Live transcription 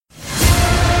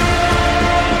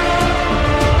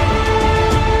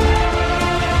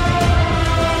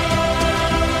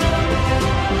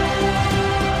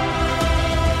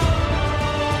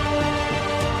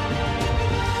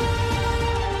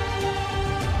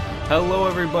Hello,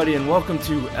 everybody, and welcome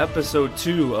to episode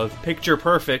 2 of Picture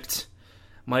Perfect.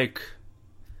 Mike,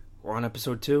 we're on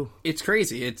episode 2. It's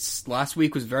crazy. Last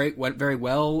week went very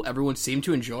well. Everyone seemed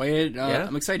to enjoy it. Yeah.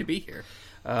 I'm excited to be here.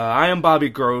 I am Bobby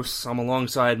Gross. I'm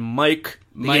alongside Mike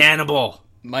the Animal.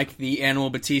 Mike the Animal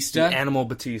Batista. The Animal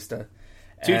Batista.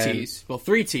 Two T's. Well,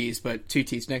 3 T's, but 2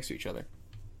 T's next to each other.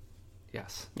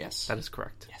 Yes. Yes. That is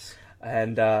correct. Yes.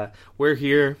 And we're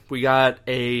here. We got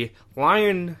a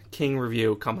Lion King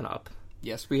review coming up.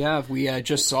 Yes, we have. We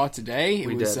just saw it today.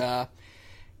 It was a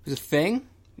thing.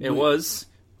 It was.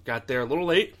 Got there a little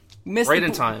late. Missed right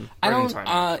in time.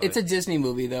 It's a Disney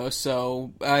movie, though,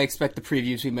 so I expect the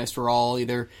previews we missed were all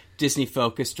either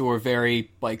Disney-focused or very,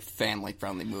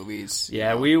 family-friendly movies.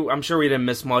 Yeah, I'm sure we didn't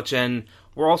miss much, and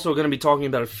we're also going to be talking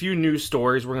about a few news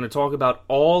stories. We're going to talk about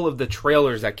all of the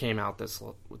trailers that came out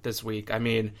this week. I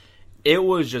mean, it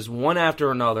was just one after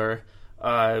another.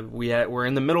 We're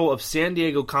in the middle of San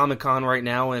Diego Comic-Con right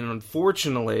now, and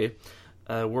unfortunately,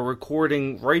 we're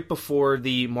recording right before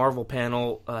the Marvel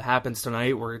panel happens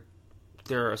tonight.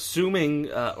 They're assuming,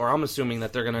 or I'm assuming,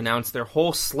 that they're going to announce their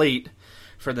whole slate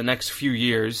for the next few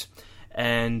years,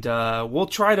 and we'll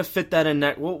try to fit that in.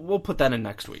 We'll put that in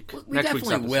next week. We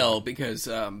definitely will, because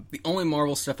the only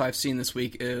Marvel stuff I've seen this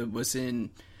week was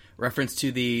in reference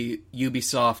to the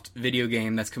Ubisoft video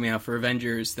game that's coming out for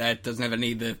Avengers that doesn't have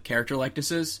any of the character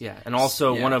likenesses. Yeah, and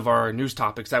also one of our news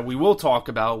topics that we will talk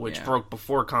about, which broke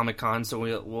before Comic-Con, so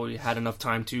we had enough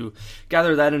time to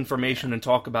gather that information and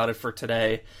talk about it for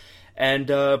today. And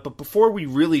but before we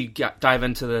really dive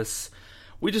into this,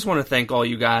 we just want to thank all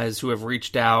you guys who have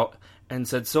reached out and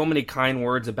said so many kind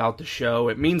words about the show.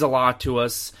 It means a lot to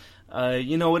us.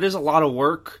 It is a lot of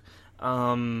work.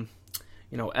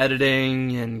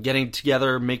 Editing and getting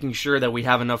together, making sure that we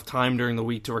have enough time during the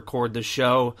week to record the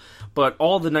show. But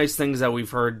all the nice things that we've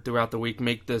heard throughout the week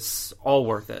make this all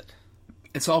worth it.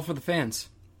 It's all for the fans.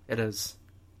 It is.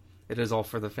 It is all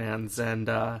for the fans. And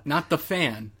not the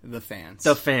fan, the fans.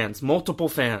 The fans. Multiple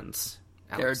fans.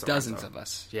 There are dozens of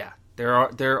us. Yeah.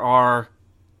 There are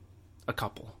a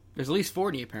couple. There's at least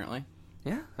 40, apparently.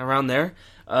 Yeah, around there.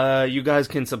 You guys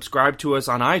can subscribe to us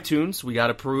on iTunes. We got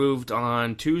approved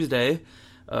on Tuesday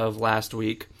of last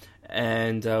week.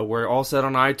 And we're all set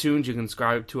on iTunes. You can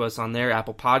subscribe to us on there.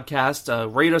 Apple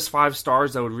Podcasts. Rate us 5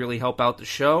 stars. That would really help out the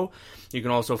show. You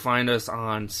can also find us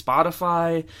on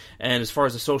Spotify. And as far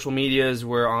as the social medias,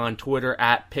 we're on Twitter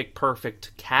at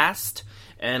PicPerfectCast.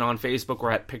 And on Facebook,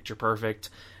 we're at Picture Perfect.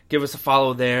 Give us a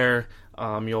follow there.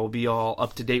 You'll be all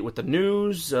up to date with the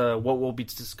news, what we'll be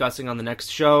discussing on the next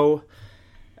show,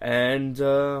 and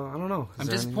I don't know. I'm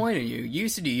disappointed in you. You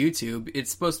used to do YouTube.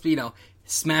 It's supposed to be,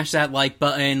 smash that like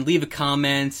button, leave a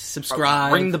comment,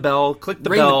 subscribe. Ring the bell, click the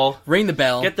bell. Ring the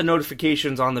bell. Get the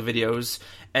notifications on the videos.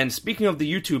 And speaking of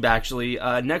the YouTube, actually,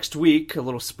 next week, a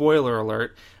little spoiler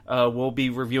alert, we'll be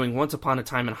reviewing Once Upon a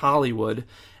Time in Hollywood.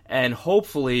 And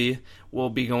hopefully we'll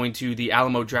be going to the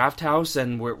Alamo Drafthouse,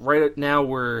 and right now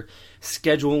we're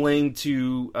scheduling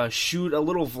to shoot a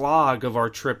little vlog of our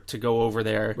trip to go over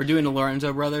there. We're doing the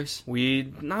Lorenzo brothers?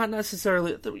 Not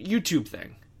necessarily the YouTube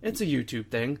thing. It's a YouTube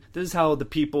thing. This is how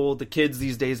the kids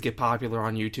these days get popular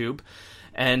on YouTube.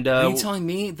 And are you telling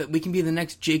me that we can be the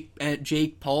next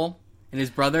Jake Paul and his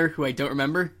brother, who I don't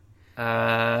remember? Do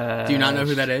you not know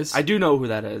who that is? I do know who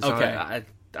that is. Okay.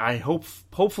 I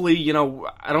hopefully,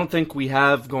 I don't think we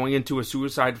have going into a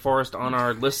suicide forest on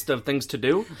our list of things to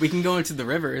do. We can go into the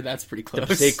river. That's pretty close. The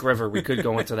Passaic River. We could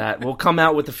go into that. We'll come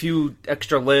out with a few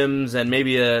extra limbs and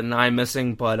maybe an eye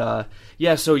missing. But,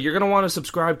 so you're going to want to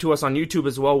subscribe to us on YouTube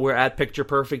as well. We're at Picture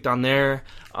Perfect on there.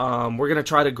 We're going to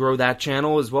try to grow that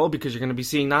channel as well, because you're going to be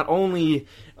seeing not only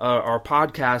our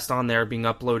podcast on there being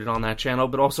uploaded on that channel,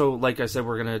 but also, like I said,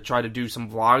 we're going to try to do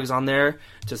some vlogs on there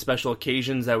to special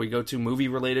occasions that we go to,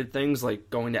 movie-related things,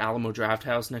 like going to Alamo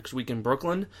Drafthouse next week in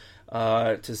Brooklyn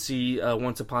to see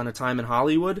Once Upon a Time in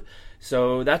Hollywood.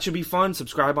 So that should be fun.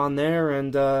 Subscribe on there,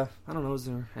 and I don't know, is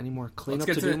there any more cleanup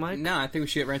to do, Mike? No, I think we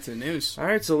should get right to the news. All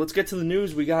right, so let's get to the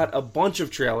news. We got a bunch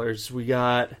of trailers. We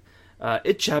got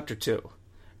It Chapter 2,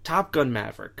 Top Gun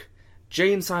Maverick,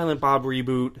 Jay and Silent Bob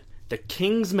Reboot, The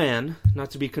King's Man,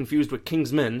 not to be confused with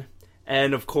Kingsman,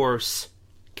 and, of course,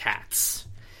 Cats.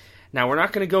 Now, we're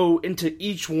not going to go into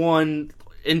each one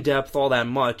in depth all that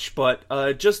much, but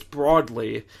just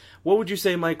broadly, what would you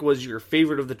say, Mike, was your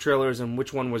favorite of the trailers, and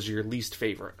which one was your least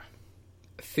favorite?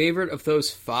 Favorite of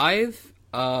those 5?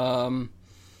 I'm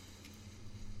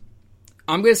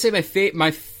going to say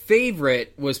my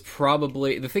favorite was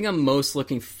probably... The thing I'm most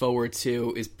looking forward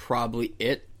to is probably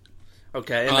It.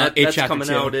 Okay, and that's coming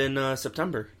out in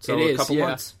September, so a couple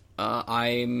months.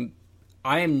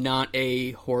 I am not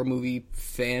a horror movie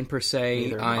fan per se.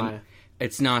 Neither am I.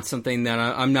 It's not something that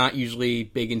I'm not usually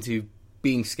big into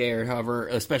being scared. However,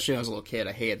 especially when I was a little kid,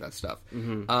 I hated that stuff.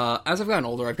 Mm-hmm. As I've gotten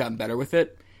older, I've gotten better with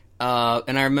it.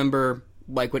 And I remember,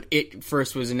 like, when it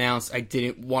first was announced, I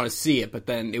didn't want to see it, but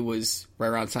then it was right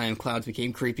around the time clouds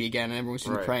became creepy again, and everyone was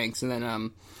doing pranks, and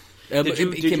then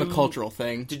it became a cultural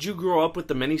thing. Did you grow up with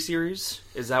the miniseries?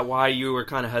 Is that why you were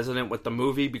kind of hesitant with the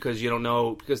movie, because you don't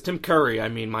know? Because Tim Curry, I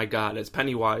mean, my God, as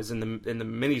Pennywise in the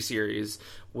miniseries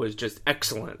was just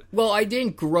excellent. Well, I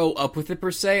didn't grow up with it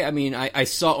per se. I mean, I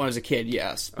saw it when I was a kid,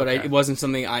 yes, but it wasn't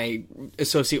something I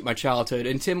associate with my childhood.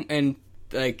 And Tim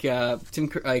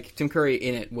Curry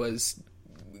in it was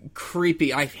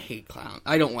creepy. I hate clowns.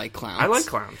 I don't like clowns. I like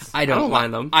clowns. I don't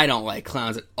mind them. I don't like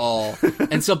clowns at all.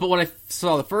 And so, but when I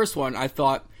saw the first one, I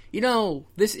thought,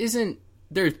 this isn't.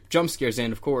 There's jump scares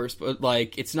in, of course, but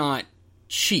like it's not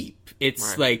cheap.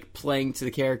 It's like playing to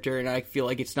the character, and I feel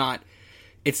like it's not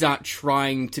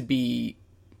trying to be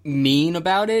mean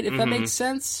about it. If that makes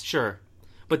sense. Sure.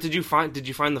 But did you find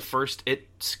the first It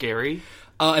scary?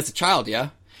 As a child, yeah.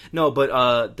 No,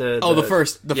 but the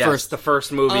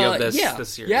first movie of this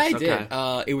series. Yeah, I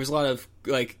did. It was a lot of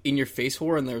like in your face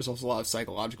horror, and there was also a lot of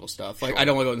psychological stuff. Like I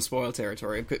don't want to go into spoiler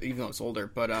territory, even though it's older,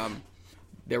 but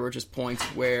there were just points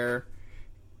where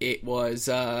it was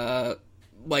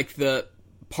like the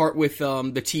part with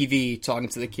the TV talking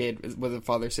to the kid with the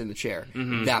father sitting in the chair.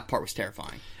 Mm-hmm. That part was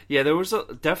terrifying. Yeah, there was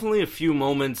definitely a few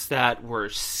moments that were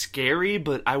scary,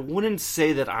 but I wouldn't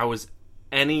say that I was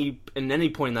in any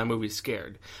point in that movie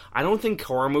scared. I don't think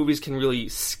horror movies can really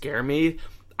scare me.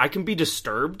 I can be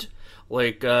disturbed.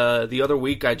 Like the other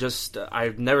week,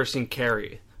 I've never seen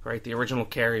Carrie, right? The original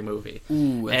Carrie movie.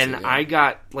 Ooh, and I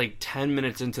got like 10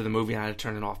 minutes into the movie and I had to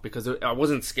turn it off because I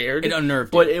wasn't scared. It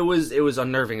unnerved but you. it was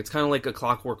unnerving. It's kind of like A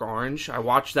Clockwork Orange. I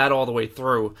watched that all the way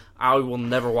through. I will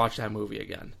never watch that movie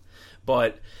again.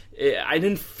 But I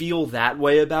didn't feel that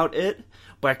way about it.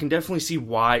 But I can definitely see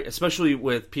why, especially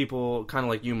with people kind of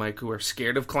like you, Mike, who are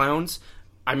scared of clowns.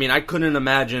 I mean, I couldn't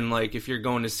imagine, like, if you're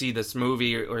going to see this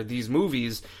movie or these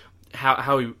movies,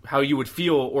 how you would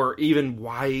feel, or even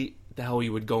why the hell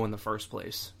you would go in the first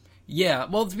place. Yeah,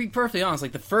 well, to be perfectly honest,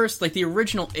 like the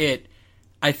original It,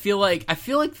 I feel like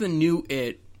the new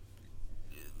It,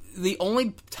 the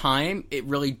only time it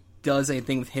really does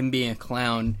anything with him being a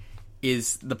clown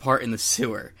is the part in the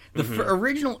sewer. The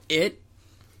original It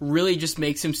really just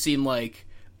makes him seem like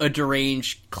a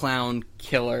deranged clown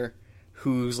killer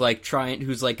who's got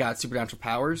supernatural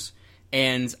powers.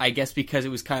 And I guess because it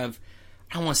was kind of,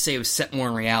 I don't want to say it was set more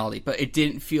in reality, but it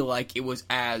didn't feel like it was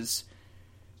as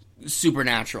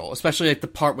supernatural, especially like the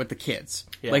part with the kids,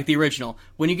 like the original.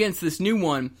 When you get into this new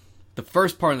one, the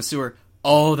first part in the sewer,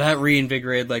 that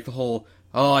reinvigorated like the whole,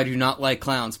 I do not like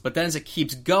clowns. But then as it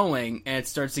keeps going and it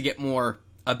starts to get more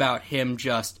about him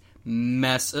just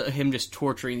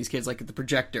torturing these kids, like at the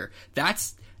projector.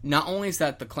 That's not only is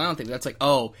that the clown thing, that's like,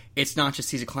 it's not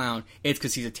just he's a clown, it's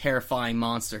because he's a terrifying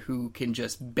monster who can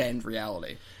just bend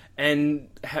reality. And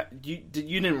you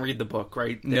didn't read the book,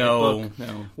 right? No.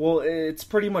 Well, it's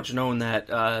pretty much known that,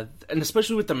 and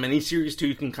especially with the miniseries too,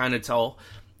 you can kind of tell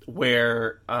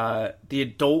where the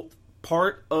adult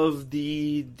part of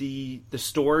the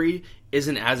story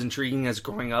isn't as intriguing as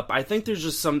growing up. I think there's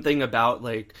just something about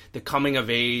like the coming of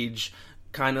age,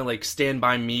 kind of like Stand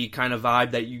By Me kind of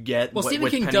vibe that you get. Well, Stephen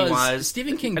King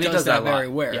does that very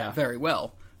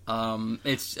well.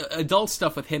 It's adult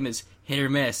stuff with him is hit or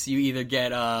miss. You either get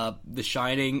The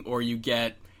Shining or you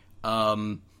get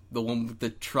the one with the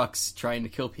trucks trying to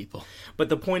kill people. But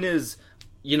the point is,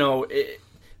 the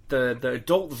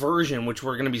adult version, which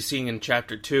we're going to be seeing in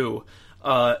Chapter 2,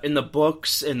 in the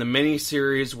books, in the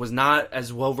miniseries, was not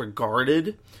as well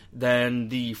regarded than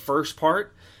the first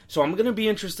part. So I'm going to be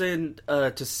interested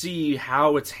to see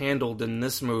how it's handled in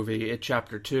this movie, at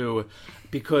Chapter 2,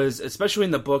 because especially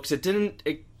in the books, it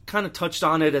kind of touched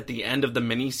on it at the end of the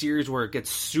miniseries where it gets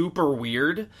super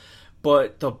weird,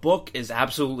 but the book is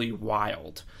absolutely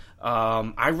wild.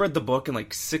 I read the book in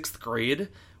like 6th grade,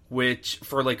 which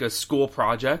for like a school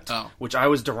project, which I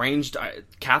was deranged.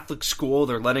 Catholic school,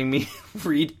 they're letting me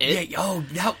read it. Yeah,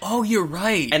 you're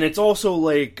right. And it's also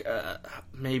like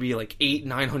maybe like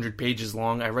 800-900 pages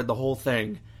long. I read the whole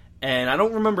thing, and I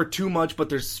don't remember too much, but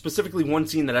there's specifically one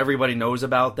scene that everybody knows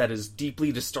about that is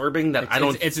deeply disturbing.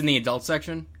 It's in the adult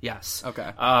section. Yes.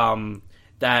 Okay. I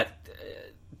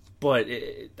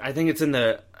think it's in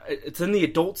the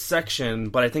adult section,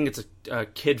 but I think it's a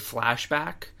kid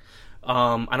flashback.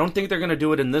 I don't think they're going to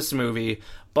do it in this movie,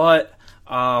 but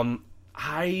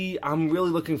I'm really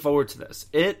looking forward to this.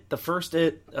 The first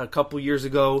It, a couple years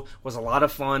ago, was a lot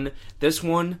of fun. This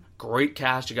one, great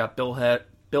cast. You got Bill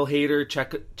Hader,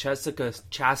 Jessica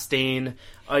Chastain.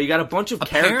 You got a bunch of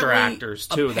character actors,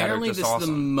 too, that are just awesome. Apparently, this is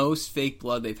the most fake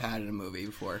blood they've had in a movie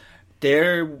before.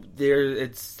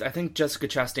 I think Jessica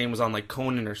Chastain was on, like,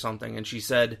 Conan or something, and she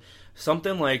said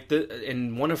something like,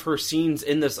 in one of her scenes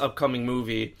in this upcoming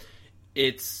movie,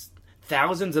 it's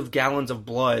thousands of gallons of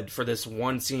blood for this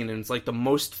one scene, and it's like the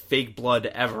most fake blood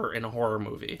ever in a horror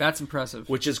movie. That's impressive.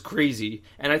 Which is crazy.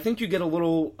 And I think you get a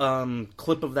little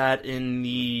clip of that in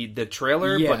the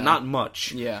trailer, but not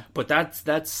much. Yeah. But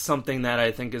that's something that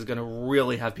I think is going to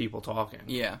really have people talking.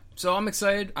 Yeah. So I'm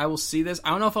excited. I will see this.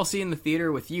 I don't know if I'll see it in the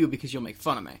theater with you because you'll make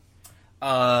fun of me.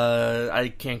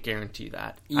 I can't guarantee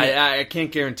that. Yeah. I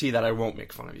can't guarantee that I won't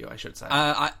make fun of you, I should say.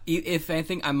 If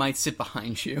anything, I might sit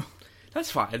behind you. That's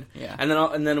fine. Yeah.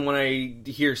 And then when I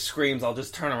hear screams, I'll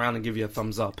just turn around and give you a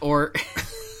thumbs up. Or,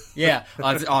 yeah,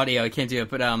 it's audio. I can't do it.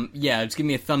 But yeah, just give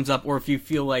me a thumbs up. Or if you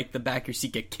feel like the back of your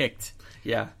seat get kicked.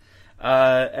 Yeah.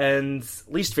 And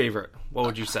least favorite, what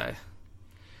would you say?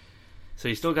 So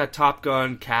you still got Top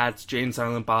Gun, Cats, Jane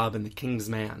Silent Bob, and The King's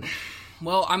Man.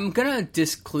 Well, I'm gonna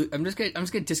discount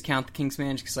The King's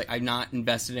Man just because like I'm not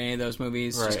invested in any of those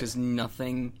movies. Right. Just because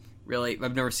nothing really.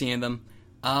 I've never seen them.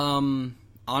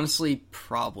 Honestly,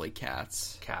 probably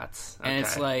Cats. Cats. Okay. And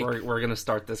it's like... We're going to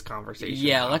start this conversation.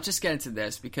 Yeah, let's just get into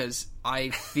this, because I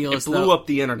feel as though... It blew up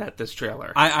the internet, this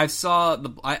trailer. I just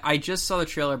saw the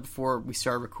trailer before we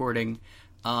started recording,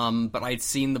 but I'd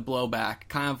seen the blowback,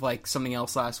 kind of like something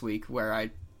else last week, where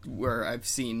I've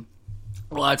seen...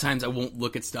 A lot of times I won't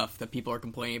look at stuff that people are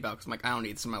complaining about, because I'm like, I don't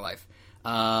need this in my life.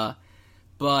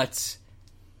 But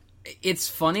it's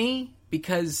funny,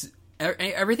 because...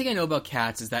 Everything I know about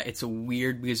Cats is that it's a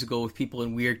weird musical with people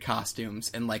in weird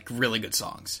costumes and, like, really good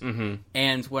songs. Mm-hmm.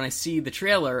 And when I see the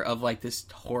trailer of, like, this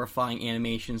horrifying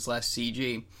animation /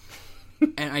 CG,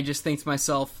 and I just think to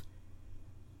myself,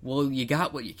 well, you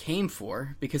got what you came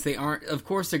for, because of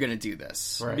course they're going to do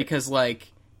this. Right. Because,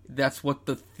 like, that's what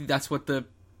the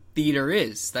theater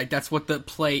is. Like, that's what the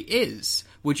play is.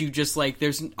 Would you just, like,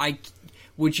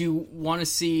 would you want to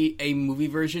see a movie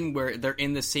version where they're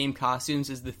in the same costumes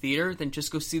as the theater? Then just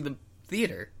go see the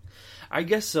theater. I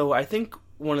guess so. I think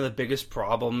one of the biggest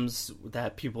problems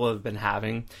that people have been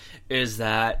having is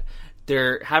that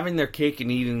they're having their cake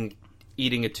and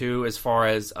eating it too, as far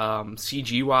as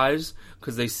CG wise,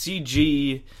 because they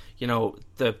CG,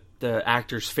 the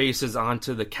actors' faces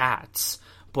onto the cats,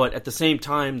 but at the same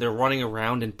time they're running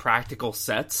around in practical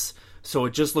sets. So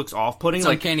it just looks off-putting. It's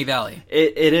like Uncanny Valley.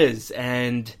 It is,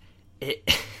 and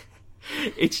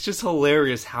it's just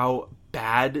hilarious how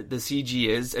bad the CG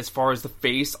is as far as the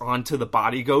face onto the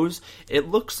body goes. It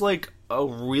looks like a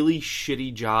really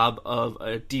shitty job of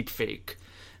a deep fake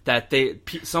that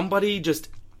somebody just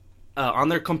on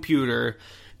their computer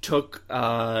took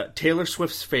Taylor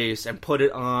Swift's face and put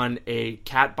it on a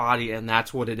cat body, and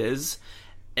that's what it is.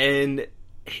 And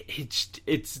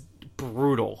it's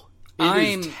brutal.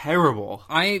 It is terrible.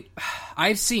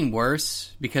 I've seen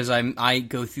worse, because I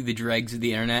go through the dregs of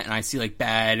the internet and I see like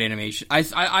bad animation.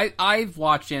 I've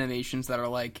watched animations that are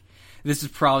like, this is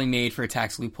probably made for a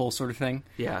tax loophole sort of thing.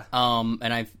 Yeah.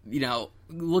 And I've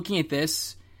looking at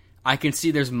this, I can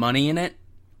see there's money in it.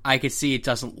 I can see it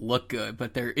doesn't look good,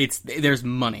 but there's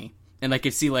money, and I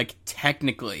can see like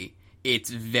technically it's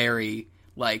very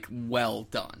like well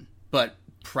done, but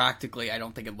practically I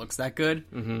don't think it looks that good.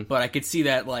 Mm-hmm. But I could see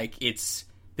that like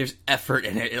there's effort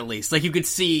in it, at least. Like you could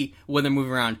see when they're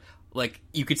moving around, like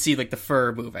you could see like the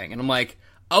fur moving, and I'm like,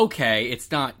 okay, it's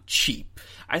not cheap.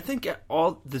 I think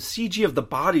all the CG of the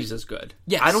bodies is good.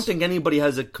 Yes. I don't think anybody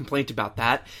has a complaint about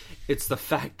that. It's the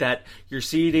fact that you're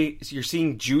seeing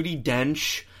Judi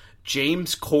Dench,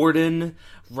 James Corden,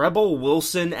 Rebel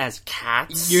Wilson as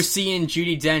cats. You're seeing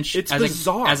Judi Dench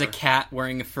bizarre. As a cat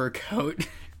wearing a fur coat.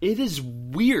 It is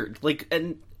weird. Like,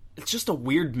 and it's just a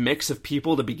weird mix of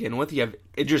people to begin with. You have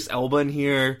Idris Elba in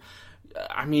here.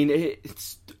 I mean,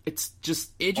 it's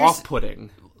just off-putting.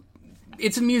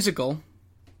 It's a musical.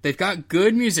 They've got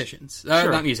good musicians.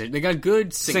 Sure. Not music. They got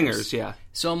good singers. Yeah.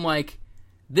 So I'm like,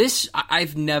 this.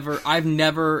 I've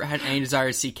never had any desire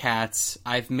to see Cats.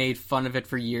 I've made fun of it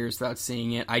for years without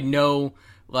seeing it. I know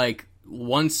like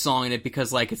one song in it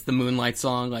because like it's the Moonlight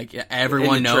song. Like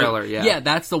everyone knows. Trailer, yeah. Yeah,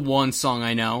 that's the one song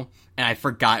I know, and I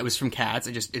forgot it was from Cats.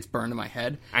 It's burned in my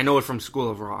head. I know it from School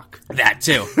of Rock. That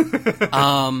too.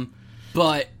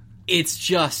 But it's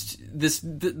just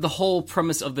the whole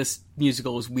premise of this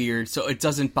musical is weird, so it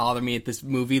doesn't bother me that this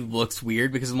movie looks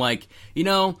weird, because I'm like,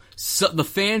 so the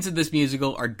fans of this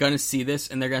musical are gonna see this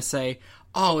and they're gonna say,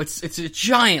 oh, it's a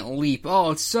giant leap.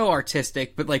 Oh, it's so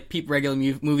artistic. But like regular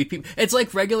movie people, it's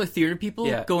like regular theater people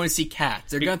going to see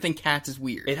Cats. They're gonna think Cats is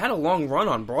weird. It had a long run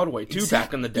on Broadway too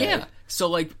back in the day. Yeah. So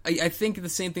like I think the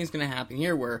same thing's gonna happen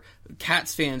here, where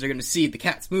Cats fans are gonna see the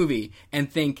Cats movie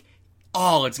and think,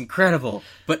 oh, it's incredible.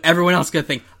 But everyone else is gonna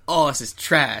think, oh, this is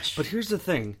trash. But here's the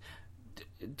thing.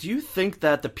 Do you think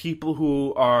that the people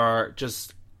who are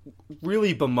just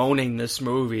really bemoaning this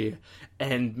movie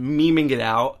and memeing it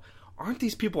out, aren't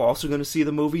these people also going to see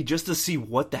the movie just to see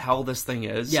what the hell this thing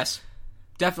is? Yes,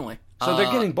 definitely. So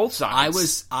they're getting both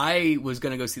sides. I was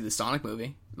going to go see the Sonic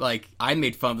movie. Like, I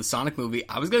made fun of the Sonic movie.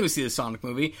 I was going to go see the Sonic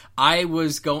movie. I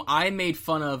made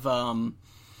fun of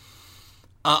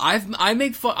I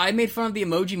made fun of the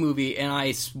Emoji Movie, and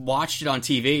I watched it on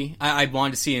TV. I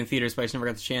wanted to see it in theaters, but I just never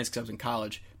got the chance because I was in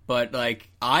college. But like,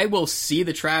 I will see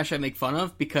the trash I make fun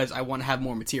of because I want to have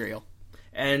more material.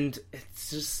 And it's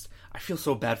just, I feel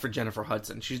so bad for Jennifer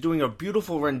Hudson. She's doing a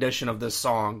beautiful rendition of this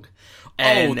song,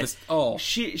 and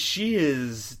she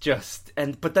is just,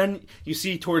 but then you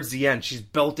see towards the end she's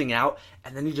belting out,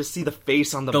 and then you just see the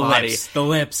face on the body, the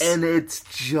lips, and it's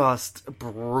just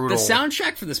brutal. The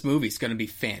soundtrack for this movie is going to be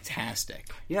fantastic.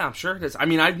 Yeah, I'm sure it is. I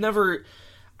mean, I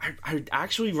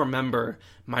actually remember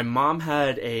my mom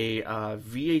had a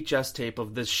VHS tape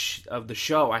of of the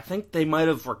show. I think they might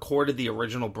have recorded the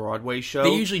original Broadway show.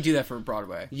 They usually do that for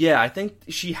Broadway. Yeah, I think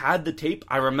she had the tape.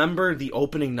 I remember the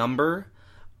opening number,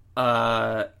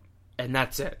 and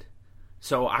that's it.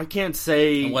 So I can't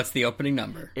say. And what's the opening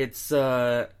number? It's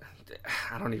I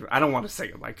don't want to say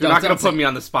it. Like, you're not going to put me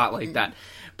on the spot like that.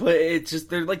 But it's just,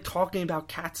 they're like talking about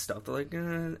cat stuff. They're like,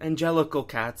 angelical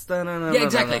cats. Yeah,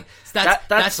 exactly.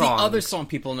 That's the other song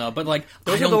people know. But like,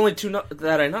 those are the only two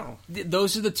that I know.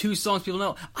 Those are the two songs people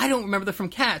know. I don't remember them from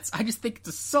Cats. I just think it's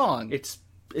a song.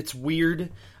 It's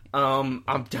weird. I'm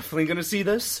definitely gonna see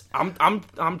this. I'm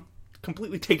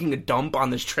completely taking a dump on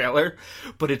this trailer,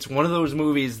 but it's one of those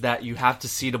movies that you have to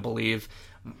see to believe,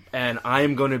 and I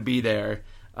am going to be there.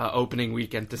 Opening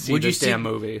weekend to see this damn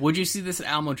movie. Would you see this at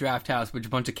Alamo Drafthouse with a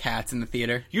bunch of cats in the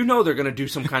theater? You know they're going to do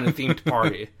some kind of themed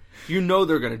party. You know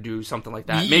they're going to do something like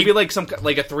that. Maybe like a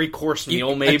 3-course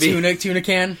meal, maybe. A tuna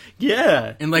can?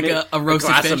 Yeah. And like a roasted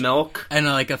glass fish. Of milk. And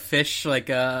like a fish, like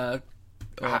a...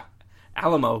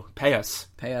 Alamo, pay us.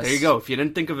 Pay us. There you go. If you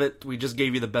didn't think of it, we just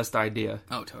gave you the best idea.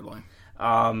 Oh, totally.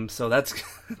 So that's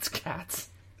Cats.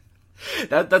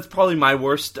 That's probably my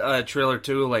worst trailer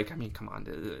too. Like, I mean, come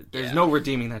on, there's no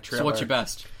redeeming that trailer. So what's your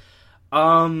best?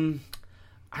 I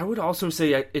would also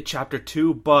say it Chapter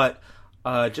 2, but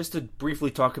just to briefly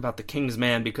talk about The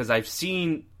Kingsman, because I've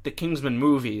seen the Kingsman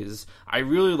movies. I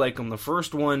really like them. The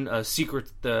first one, Secret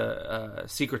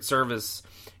Service,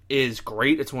 is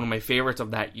great. It's one of my favorites of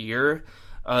that year.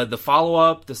 The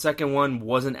follow-up, the second one,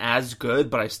 wasn't as good,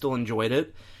 but I still enjoyed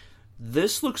it.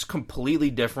 This looks completely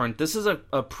different. This is a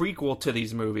prequel to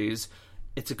these movies.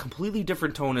 It's a completely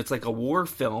different tone. It's like a war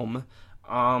film.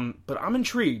 But I'm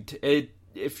intrigued.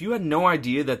 If you had no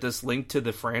idea that this linked to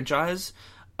the franchise,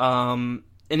 and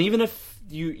even if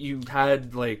you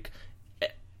had like,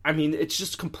 I mean, it's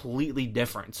just completely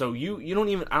different. So you don't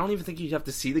even, I don't even think you have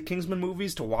to see the Kingsman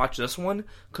movies to watch this one,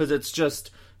 because it's just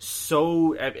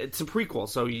so, it's a prequel.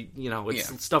 So you know,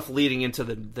 it's stuff leading into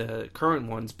the current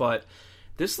ones, but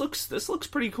This looks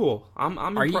pretty cool. I'm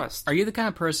impressed. Are you the kind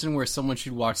of person where someone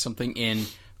should watch something in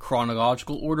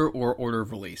chronological order or order of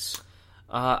release?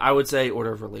 I would say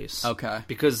order of release. Okay.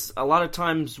 Because a lot of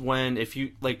times if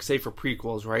you, like, say for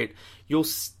prequels, right,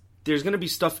 there's going to be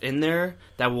stuff in there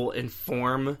that will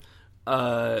inform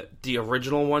the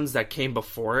original ones that came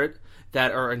before it,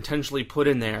 that are intentionally put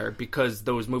in there because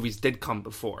those movies did come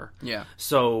before. Yeah.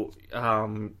 So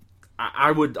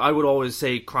I would always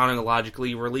say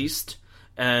chronologically released.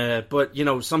 But, you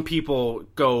know, some people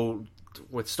go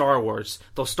with Star Wars,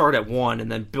 they'll start at 1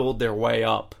 and then build their way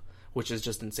up, which is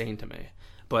just insane to me.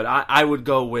 But I would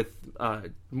go with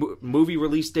movie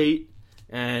release date,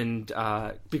 and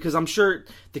because I'm sure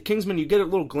the Kingsman, you get a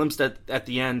little glimpse at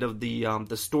the end of the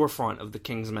storefront of the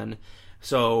Kingsman.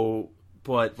 So,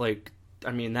 but, like,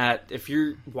 I mean, that if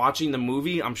you're watching the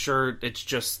movie, I'm sure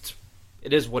it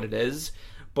is what it is.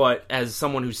 But as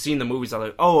someone who's seen the movies, I'm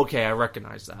like, oh, okay, I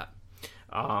recognize that.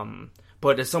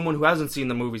 But as someone who hasn't seen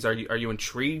the movies, are you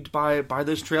intrigued by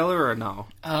this trailer or no?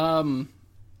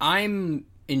 I'm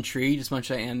intrigued as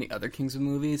much as I am the other Kingsman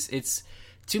movies. It's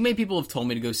too many people have told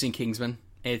me to go see Kingsman.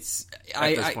 It's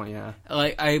at this point, yeah.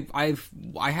 Like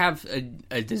I have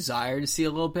a desire to see a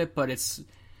little bit, but it's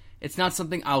not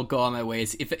something I'll go on my way.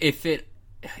 If it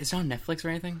is it on Netflix or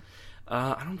anything?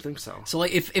 I don't think so. So,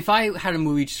 like, if I had a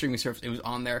movie streaming service, it was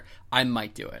on there, I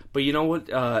might do it. But you know what?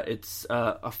 It's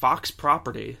a Fox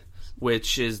property,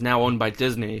 which is now owned by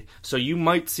Disney. So you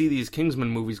might see these Kingsman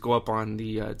movies go up on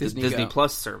the Disney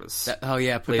Plus service. Put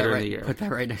later that right. in the year. Put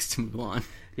that right next to Mulan.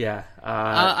 Yeah.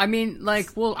 I mean,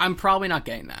 like, well, I'm probably not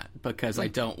getting that because I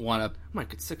don't want to. Might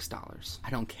get $6. I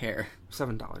don't care.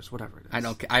 $7, whatever it is. I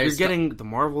don't care. You're getting the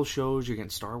Marvel shows. You're getting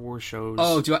Star Wars shows.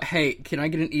 Oh, hey, can I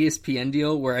get an ESPN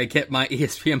deal where I get my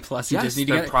ESPN Plus and yes, Disney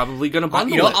they're together? probably going to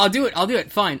bundle it. I'll do it. I'll do it.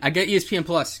 Fine. I get ESPN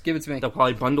Plus. Give it to me. They'll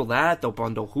probably bundle that. They'll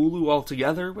bundle Hulu all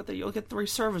together. But you'll get 3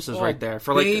 services right there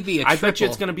for like. I bet you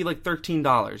it's going to be like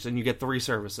 $13, and you get 3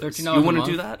 services. $13. You want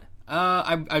to do that?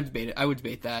 I'd debate it. I would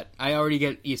debate that. I already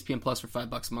get ESPN Plus for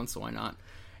 $5 a month, so why not?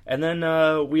 And then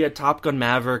we had Top Gun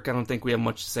Maverick. I don't think we have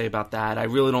much to say about that. I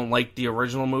really don't like the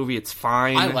original movie. It's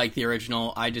fine. I like the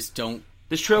original. I just don't.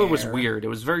 This trailer was weird. It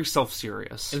was very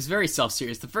self-serious. It was very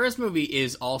self-serious. The first movie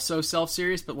is also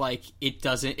self-serious, but like it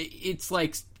doesn't. It's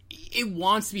like it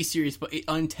wants to be serious, but it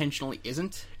unintentionally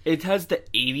isn't. It has the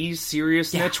 80s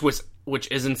seriousness,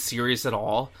 which isn't serious at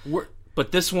all.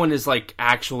 But this one is, like,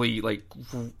 actually, like,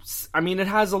 I mean, it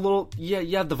has a little,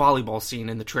 you have the volleyball scene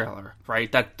in the trailer, right?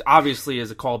 That obviously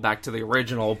is a callback to the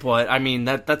original, but, I mean,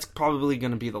 that's probably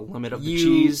going to be the limit of the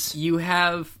cheese. You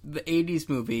have the 80s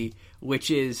movie, which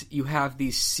is, you have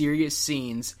these serious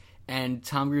scenes, and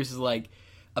Tom Cruise is, like,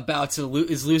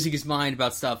 is losing his mind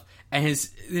about stuff, and his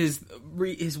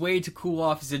way to cool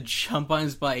off is to jump on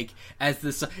his bike as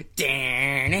the sun,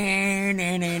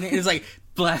 it's like,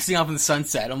 blasting off in the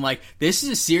sunset. I'm like, this is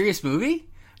a serious movie?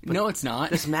 But no, it's not.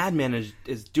 This madman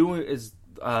is doing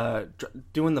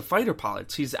the fighter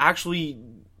pilots. He's actually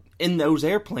in those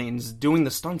airplanes doing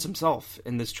the stunts himself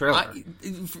in this trailer.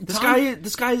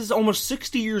 This guy is almost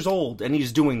 60 years old and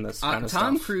he's doing this kind of stuff.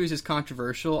 Tom Cruise is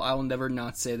controversial. I will never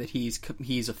not say that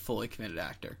he's a fully committed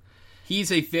actor. He's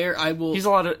the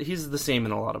same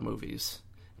in a lot of movies.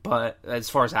 But as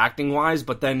far as acting wise,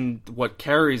 but then what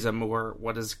carries him or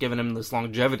what has given him this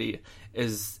longevity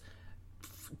is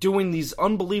doing these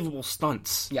unbelievable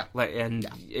stunts. Yeah.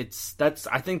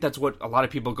 I think that's what a lot of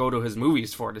people go to his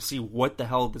movies for, to see what the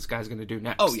hell this guy's going to do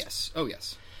next. Oh yes.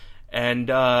 And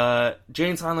Jay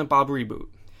and Silent Bob reboot.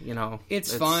 You know,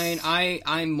 it's fine.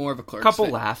 I'm more of a Clerks couple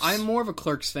fan. Laughs. I'm more of a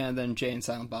Clerks fan than Jay and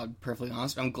Silent Bob. Perfectly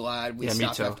honest. I'm glad we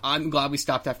stopped. Me too. I'm glad we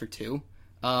stopped after 2.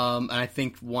 And I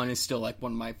think 1 is still like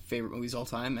one of my favorite movies of all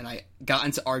time. And I got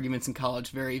into arguments in college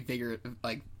very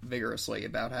vigorously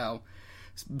about how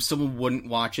someone wouldn't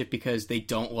watch it because they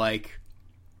don't like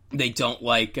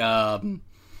Kevin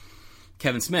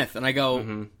Smith. And I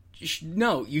go,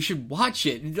 no, you should watch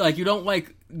it. Like, you don't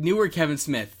like newer Kevin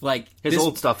Smith. Like, his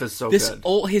old stuff is so good.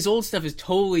 His old stuff is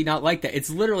totally not like that. It's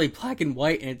literally black and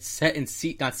white, and it's set in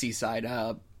not seaside.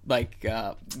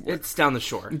 It's down the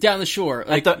shore. Down the shore,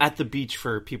 like at the beach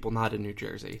for people not in New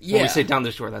Jersey. Yeah. When we say down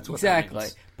the shore, that's what exactly. That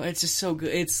means. But it's just so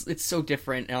good. It's so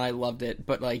different, and I loved it.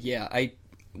 But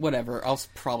whatever. I'll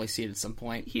probably see it at some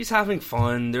point. He's having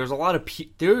fun. There is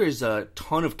a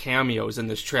ton of cameos in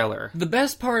this trailer. The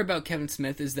best part about Kevin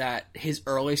Smith is that his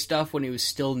early stuff, when he was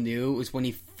still new, was when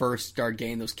he first started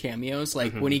getting those cameos.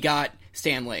 Like when he got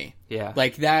Stan Lee. Yeah.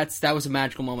 Like that was a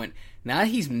magical moment. Now that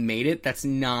he's made it, it's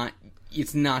not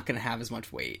going to have as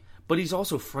much weight. But he's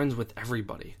also friends with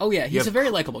everybody. Oh yeah, he's a very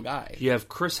likable guy. You have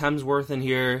Chris Hemsworth in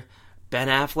here. Ben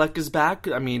Affleck is back.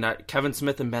 I mean, Kevin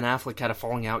Smith and Ben Affleck had a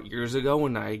falling out years ago,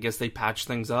 and I guess they patched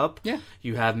things up. Yeah.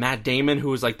 You have Matt Damon,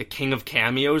 who is like the king of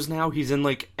cameos now. He's in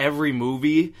like every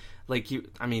movie.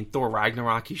 Thor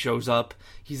Ragnarok, he shows up.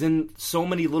 He's in so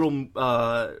many little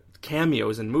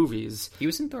cameos in movies. He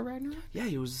was in Thor Ragnarok? Yeah,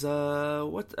 he was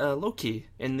Loki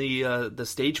in the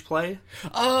stage play.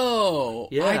 Oh,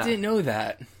 yeah. I didn't know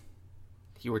that.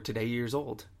 You were today years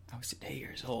old. I was today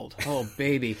years old. Oh,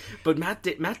 baby. But Matt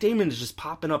Damon is just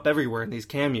popping up everywhere in these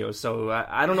cameos, so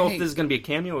I don't know if this is going to be a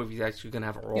cameo or if he's actually going to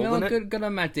have a role in it. Good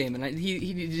on Matt Damon.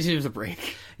 He deserves a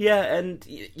break. Yeah, and,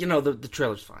 the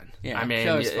trailer's fine. Yeah, I mean,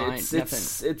 trailer's fine.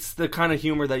 It's the kind of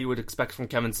humor that you would expect from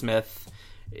Kevin Smith.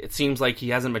 It seems like he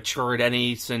hasn't matured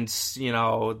any since, Jay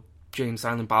and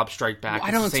Silent Bob Strike Back. Well,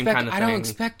 I don't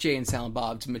expect Jay and Silent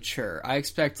Bob to mature. I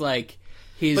expect, but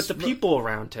the people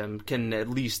around him can at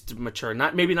least mature.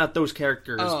 Maybe not those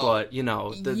characters, but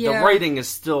the writing is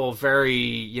still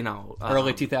very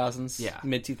early 2000s,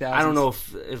 mid 2000s. I don't know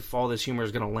if all this humor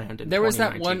is going to land in. There was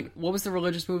that one. What was the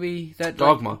religious movie that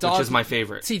Dogma, which is my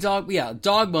favorite. See,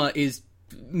 Dogma is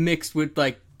mixed with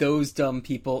those dumb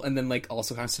people, and then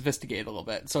also kind of sophisticated a little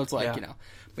bit. So it's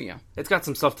but it's got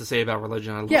some stuff to say about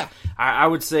religion. Yeah, I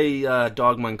would say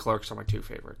Dogma and Clerks are my 2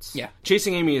 favorites. Yeah,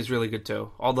 Chasing Amy is really good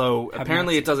too, although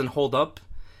apparently it doesn't hold up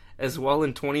as well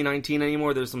in 2019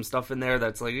 anymore. There's some stuff in there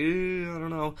that's like, I don't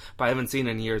know. But I haven't seen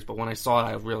it in years. But when I saw it,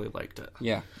 I really liked it.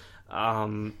 Yeah.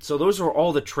 So those are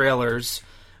all the trailers.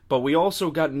 But we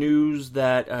also got news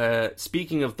that,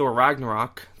 speaking of Thor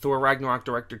Ragnarok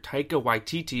director Taika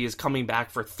Waititi is coming back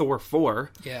for Thor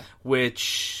 4. Yeah.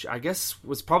 Which I guess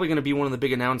was probably going to be one of the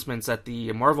big announcements at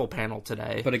the Marvel panel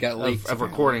today. But it got leaked. Of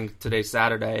recording today,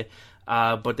 Saturday.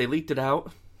 But they leaked it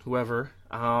out, whoever.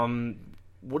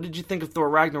 What did you think of Thor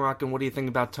Ragnarok, and what do you think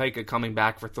about Taika coming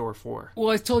back for Thor 4?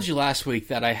 Well, I told you last week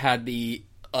that I had the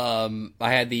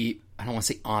I don't want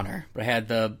to say honor, but I had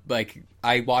the,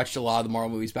 I watched a lot of the Marvel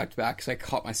movies back to back because I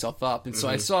caught myself up. And so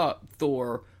I saw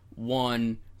Thor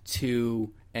 1,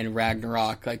 2, and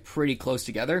Ragnarok, pretty close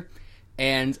together.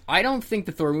 And I don't think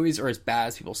the Thor movies are as bad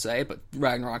as people say, but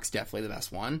Ragnarok's definitely the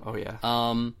best one. Oh, yeah.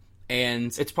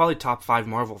 And it's probably top 5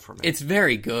 Marvel for me. It's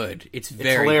very good. It's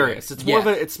hilarious. Good.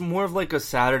 It's more of like a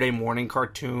Saturday morning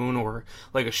cartoon or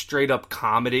like a straight up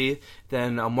comedy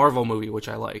than a Marvel movie, which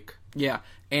I like. Yeah,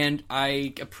 and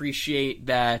I appreciate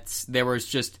that there were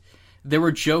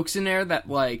jokes in there that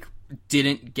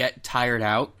didn't get tired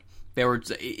out.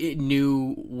 It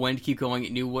knew when to keep going.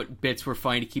 It knew what bits were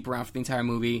funny to keep around for the entire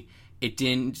movie.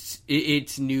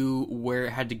 It knew where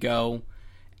it had to go,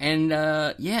 and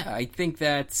I think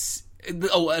that's.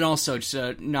 Oh, and also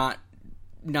just not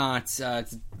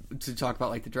to talk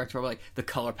about the director, but the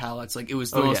color palettes. It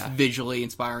was the most visually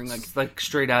inspiring. It's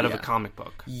straight out of a comic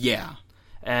book. Yeah.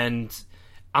 And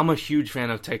I'm a huge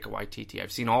fan of Taika Waititi.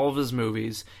 I've seen all of his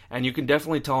movies, and you can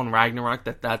definitely tell in Ragnarok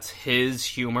that that's his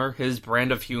humor. His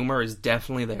brand of humor is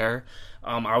definitely there.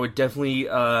 I would definitely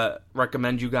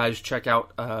recommend you guys check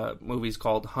out movies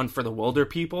called Hunt for the Wilder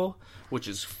People, which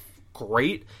is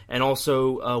great, and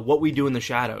also What We Do in the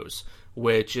Shadows,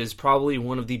 which is probably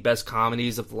one of the best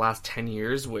comedies of the last 10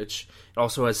 years, which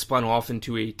also has spun off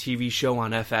into a TV show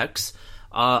on FX.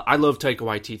 I love Taika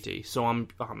Waititi, so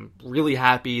I'm really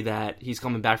happy that he's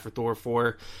coming back for Thor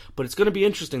 4. But it's going to be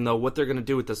interesting, though, what they're going to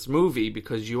do with this movie,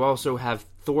 because you also have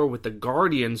Thor with the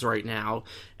Guardians right now,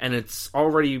 and it's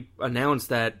already announced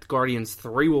that Guardians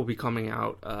 3 will be coming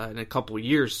out in a couple of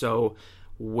years, so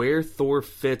where Thor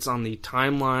fits on the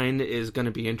timeline is going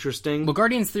to be interesting. Well,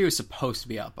 Guardians 3 was supposed to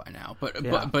be out by now,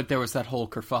 but there was that whole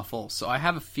kerfuffle, so I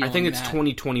have a feeling I think it's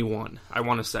 2021, I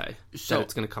want to say, that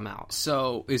it's going to come out.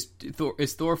 So is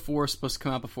Thor 4 supposed to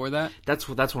come out before that? That's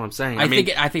what I'm saying. I think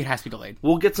it has to be delayed.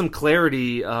 We'll get some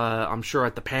clarity, I'm sure,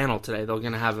 at the panel today. They're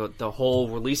going to have the whole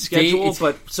release schedule,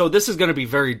 so this is going to be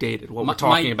very dated, what we're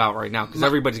talking about right now, because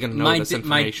everybody's going to know this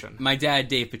information. My dad,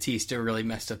 Dave Bautista, really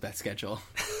messed up that schedule.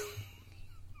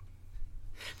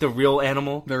 The real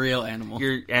animal? The real animal.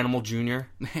 Your Animal Jr.?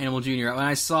 Animal Jr. When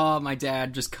I saw my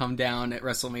dad just come down at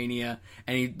WrestleMania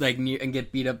and he and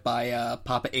get beat up by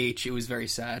Papa H, it was very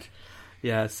sad.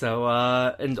 Yeah, so,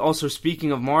 and also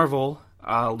speaking of Marvel,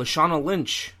 Lashana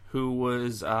Lynch, who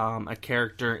was a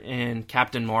character in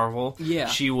Captain Marvel. Yeah.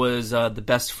 She was the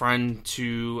best friend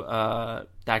to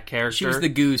that character. She was the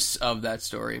goose of that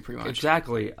story, pretty much.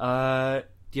 Exactly.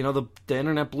 The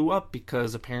internet blew up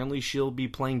because apparently she'll be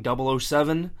playing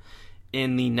 007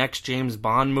 in the next James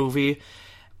Bond movie.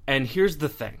 And here's the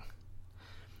thing.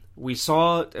 We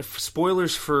saw,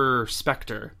 spoilers for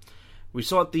Spectre, we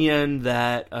saw at the end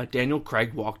that Daniel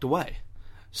Craig walked away.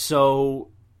 So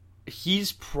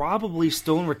he's probably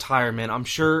still in retirement. I'm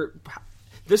sure,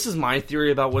 this is my theory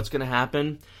about what's going to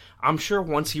happen. I'm sure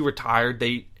once he retired,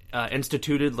 they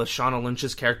instituted Lashana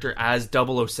Lynch's character as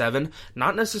 007,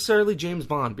 not necessarily James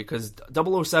Bond, because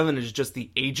 007 is just the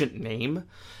agent name.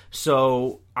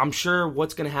 So I'm sure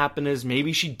what's going to happen is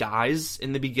maybe she dies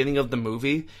in the beginning of the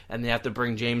movie, and they have to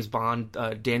bring James Bond,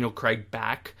 Daniel Craig,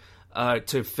 back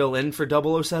to fill in for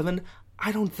 007.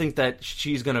 I don't think that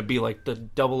she's going to be like the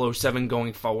 007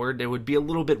 going forward. It would be a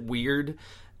little bit weird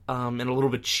and a little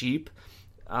bit cheap.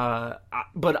 But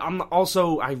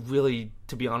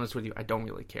to be honest with you, I don't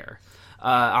really care.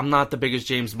 I'm not the biggest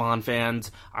James Bond fan.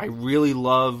 I really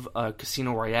love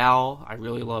Casino Royale. I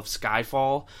really love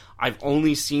Skyfall. I've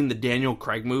only seen the Daniel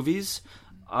Craig movies.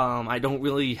 I don't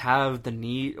really have the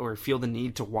need or feel the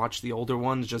need to watch the older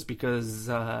ones just because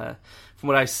from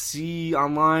what I see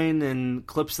online and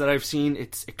clips that I've seen,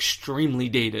 it's extremely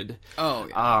dated. Oh,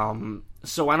 yeah.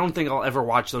 So I don't think I'll ever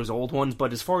watch those old ones,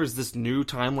 but as far as this new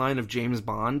timeline of James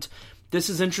Bond, this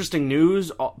is interesting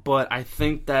news, but I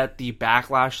think that the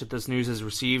backlash that this news has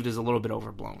received is a little bit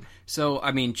overblown. So,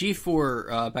 I mean,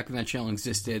 G4, back when that channel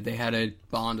existed, they had a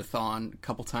Bond-a-thon a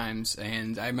couple times,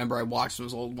 and I remember I watched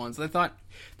those old ones, and I thought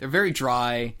they're very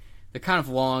dry, they're kind of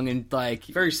long, and very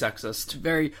sexist.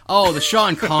 The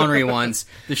Sean Connery ones.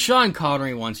 The Sean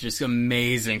Connery ones are just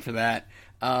amazing for that.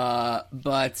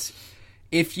 But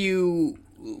if you...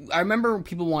 I remember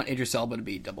people want Idris Elba to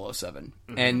be 007,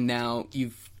 and now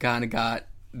you've kind of got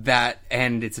that,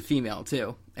 and it's a female,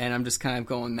 too. And I'm just kind of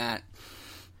going that.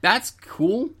 That's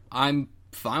cool. I'm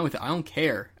fine with it. I don't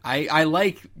care. I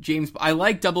like I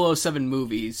like 007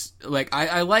 movies. Like,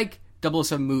 I like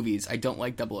 007 movies. I don't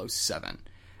like 007.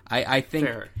 I think...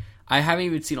 Fair. I haven't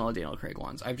even seen all the Daniel Craig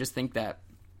ones. I just think that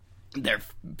they're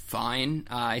fine.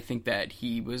 I think that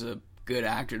he was a good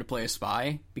actor to play a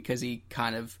spy because he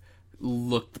kind of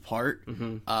looked the part.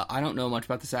 I don't know much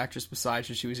about this actress besides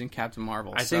that she was in Captain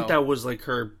Marvel. I think that was like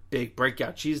her big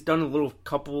breakout. She's done a little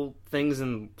couple things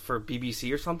for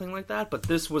BBC or something like that, but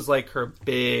this was like her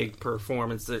big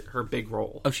performance, her big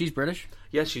role. Oh, she's British?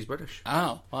 Yes, she's British.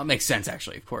 Oh, well, that makes sense,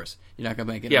 actually, of course. You're not going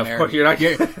to make an American. Of course,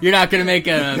 you're not going to make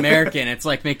an American. It's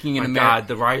like making an American... God,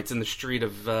 the riots in the street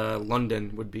of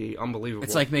London would be unbelievable.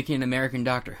 It's like making an American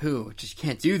Doctor Who. Just you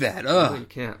can't do that. Ugh. No, you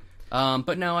can't.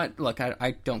 But no,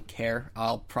 I don't care.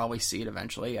 I'll probably see it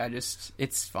eventually.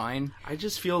 It's fine. I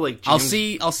just feel like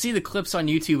James... I'll see the clips on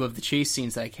YouTube of the chase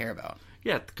scenes that I care about.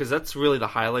 Yeah, because that's really the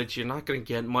highlights. You're not going to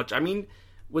get much. I mean,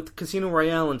 with Casino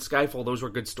Royale and Skyfall, those were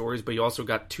good stories, but you also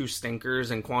got two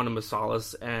stinkers in Quantum of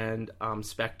Solace and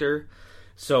Spectre.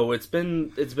 So it's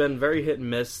been very hit and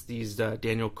miss, these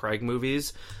Daniel Craig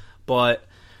movies. But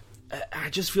I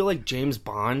just feel like James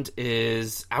Bond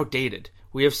is outdated.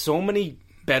 We have so many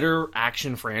better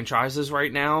action franchises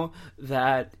right now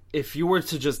that if you were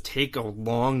to just take a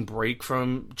long break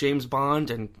from James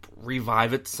Bond and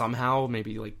revive it somehow,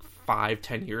 maybe like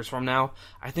 5-10 years from now,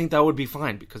 I think that would be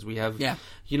fine because we have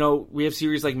we have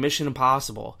series like Mission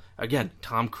Impossible, again,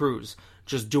 Tom Cruise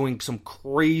just doing some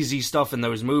crazy stuff in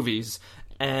those movies,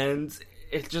 and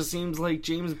it just seems like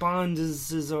James Bond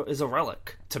is a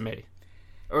relic to me.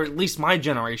 Or at least my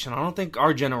generation. I don't think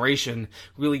our generation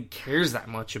really cares that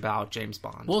much about James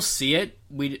Bond. We'll see it.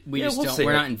 We just don't.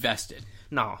 We're not invested.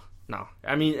 No.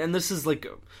 I mean, and this is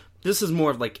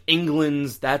more of like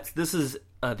England's. This is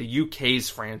the UK's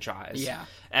franchise. Yeah.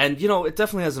 And it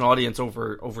definitely has an audience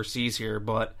overseas here,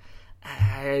 but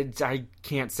I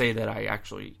can't say that I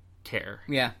actually care.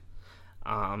 Yeah.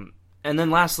 And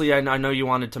then lastly, I know you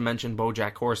wanted to mention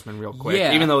BoJack Horseman real quick.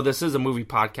 Yeah. Even though this is a movie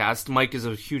podcast, Mike is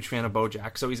a huge fan of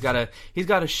BoJack, so he's got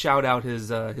to shout out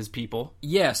his people.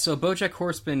 Yeah, so BoJack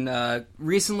Horseman,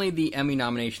 recently the Emmy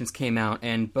nominations came out,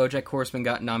 and BoJack Horseman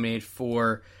got nominated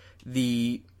for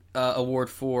the award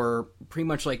for pretty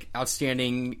much like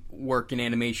outstanding work in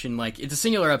animation. Like, it's a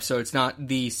singular episode, it's not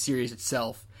the series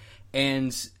itself.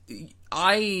 And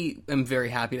I am very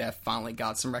happy that I finally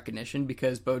got some recognition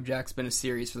because BoJack's been a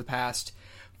series for the past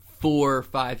 4 or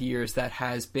 5 years that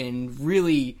has been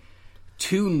really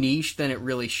too niche than it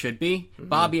really should be. Mm-hmm.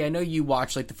 Bobby, I know you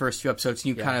watched like the first few episodes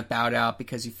and you kind of bowed out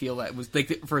because you feel that it was like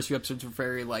the first few episodes were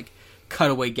very like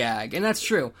cutaway gag, and that's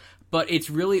true. But it's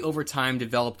really over time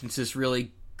developed into this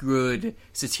really good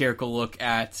satirical look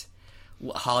at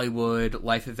Hollywood,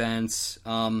 life events,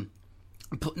 not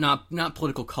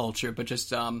political culture, but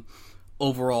just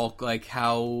overall like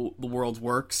how the world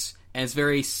works, and it's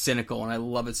very cynical, and I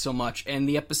love it so much. And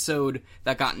the episode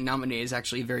that got nominated is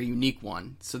actually a very unique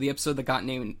one. So the episode that got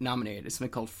nominated is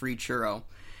something called Free Churro,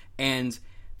 and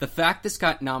the fact this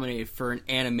got nominated for an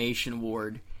animation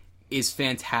award is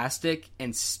fantastic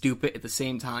and stupid at the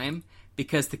same time,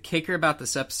 because the kicker about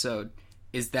this episode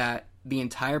is that the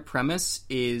entire premise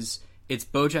is it's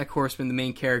BoJack Horseman, the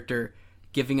main character,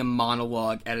 giving a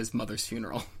monologue at his mother's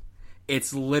funeral.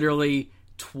 It's literally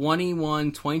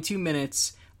 22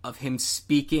 minutes of him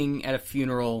speaking at a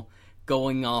funeral,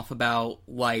 going off about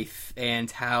life and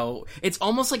how it's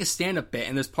almost like a stand-up bit.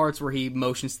 And there's parts where he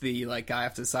motions to the like guy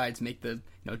off to the side to make the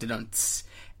da-dunts.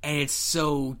 And it's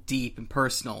so deep and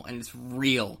personal, and it's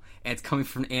real, and it's coming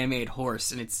from an animated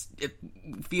horse, and it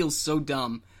feels so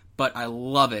dumb, but I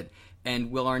love it.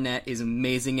 And Will Arnett is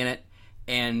amazing in it,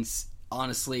 and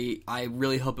honestly, I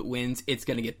really hope it wins. It's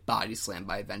going to get body slammed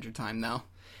by Adventure Time, though.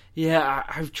 Yeah,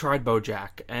 I've tried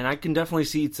BoJack, and I can definitely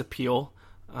see its appeal.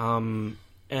 And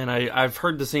I've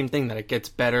heard the same thing, that it gets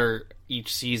better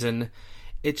each season.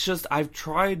 It's just, I've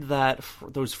tried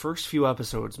those first few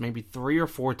episodes maybe 3 or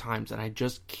 4 times, and I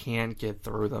just can't get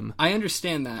through them. I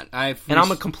understand that. And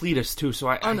I'm a completist too, so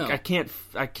I can't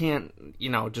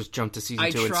just jump to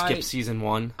season 2 and skip season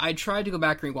 1. I tried to go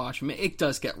back and rewatch them. It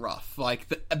does get rough. Like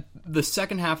the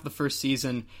second half of the first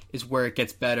season is where it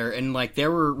gets better, and like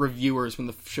there were reviewers when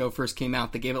the show first came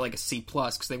out, they gave it like a C+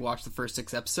 because they watched the first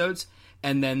 6 episodes,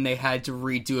 and then they had to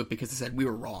redo it because they said we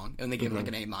were wrong, and they gave it like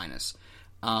an A-.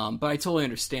 But I totally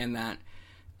understand that.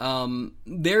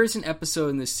 There's an episode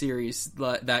in this series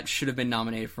that should have been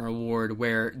nominated for an award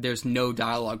where there's no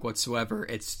dialogue whatsoever.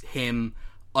 It's him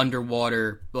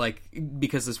underwater, like,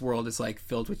 because this world is like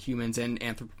filled with humans and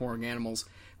anthropomorphic animals,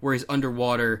 where he's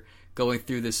underwater going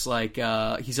through this, like,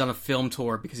 he's on a film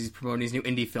tour because he's promoting his new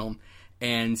indie film,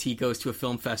 and he goes to a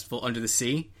film festival under the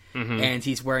sea, and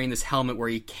he's wearing this helmet where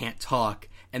he can't talk,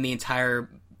 and the entire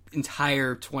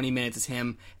 20 minutes is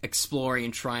him exploring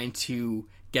and trying to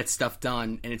get stuff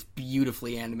done, and it's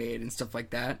beautifully animated and stuff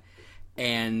like that.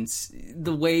 And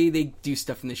the way they do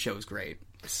stuff in the show is great.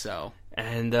 So,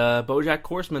 and BoJack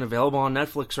Horseman available on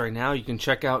Netflix right now. You can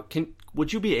check out.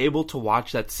 Would you be able to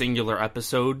watch that singular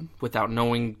episode without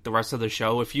knowing the rest of the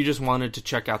show? If you just wanted to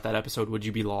check out that episode, would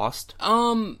you be lost?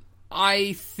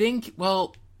 I think,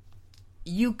 well,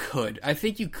 you could. I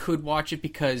think you could watch it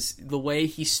because the way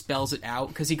he spells it out,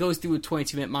 because he goes through a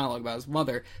 22-minute monologue about his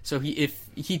mother, so if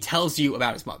he tells you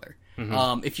about his mother.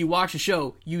 If you watch a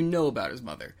show, you know about his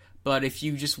mother. But if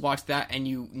you just watch that and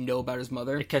you know about his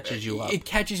mother, it catches you up. It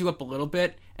catches you up a little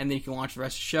bit, and then you can watch the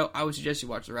rest of the show. I would suggest you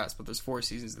watch the rest, but there's 4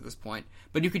 seasons at this point.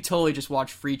 But you could totally just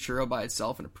watch Free Churro by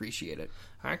itself and appreciate it.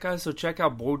 All right, guys, so check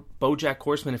out BoJack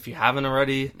Horseman if you haven't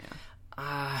already.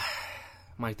 Yeah.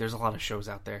 Mike, there's a lot of shows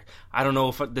out there. I don't know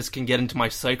if this can get into my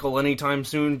cycle anytime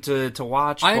soon to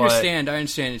watch. I understand.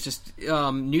 It's just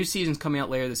new season's coming out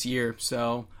later this year,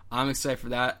 so I'm excited for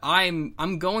that.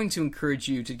 I'm going to encourage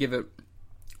you to give it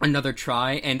another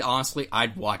try, and honestly,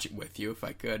 I'd watch it with you if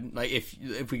I could. Like,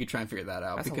 if we could try and figure that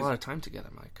out. That's a lot of time together,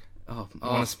 Mike. Oh, you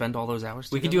want to spend all those hours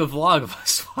together? We could do a vlog of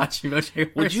us watching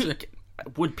BoJack Horseman.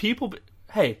 Would people...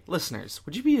 Hey, listeners,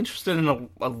 would you be interested in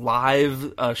a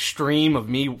live stream of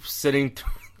me sitting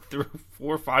through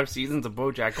 4 or 5 seasons of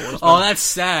BoJack Horseman? Oh, that's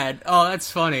sad. Oh, that's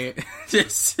funny.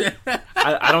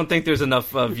 I don't think there's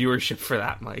enough viewership for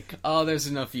that, Mike. Oh, there's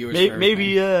enough viewership.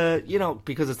 Maybe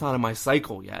because it's not in my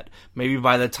cycle yet. Maybe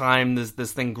by the time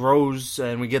this thing grows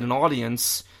and we get an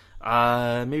audience,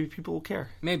 maybe people will care.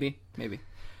 Maybe.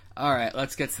 All right,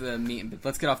 let's get to the meat.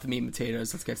 Let's get off the meat and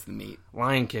potatoes. Let's get to the meat.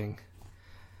 Lion King.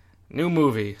 New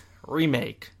movie,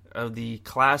 remake of the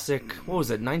classic, what was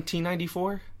it,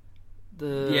 1994?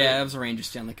 Yeah, that was a Rangers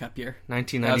Stanley Cup year.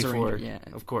 1994. Yeah.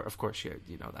 Of course, you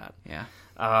know that. Yeah.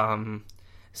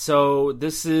 So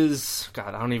this is,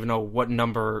 God, I don't even know what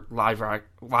number live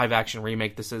action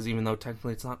remake this is, even though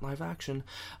technically it's not live action.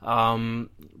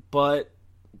 But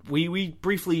we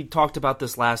briefly talked about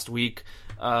this last week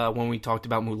when we talked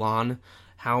about Mulan.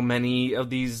 How many of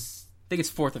these? I think it's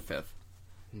 4th or 5th.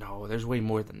 No, there's way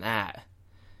more than that.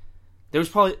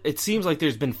 It seems like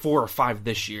there's been 4 or 5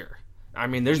 this year. I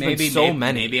mean, there's been so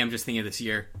many. Maybe I'm just thinking this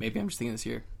year.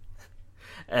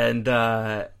 And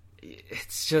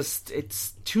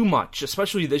it's too much,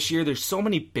 especially this year. There's so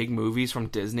many big movies from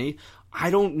Disney. I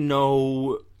don't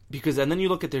know, and then you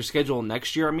look at their schedule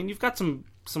next year. I mean, you've got some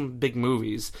big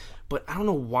movies, but I don't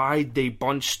know why they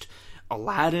bunched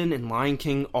Aladdin and Lion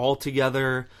King all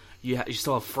together. You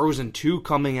still have Frozen 2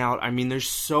 coming out. I mean, there's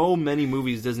so many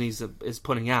movies Disney is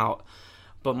putting out.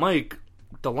 But Mike,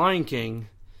 The Lion King,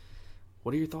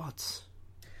 what are your thoughts?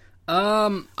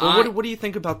 What do you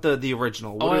think about the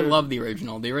original? I love the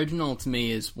original. The original, to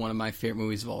me, is one of my favorite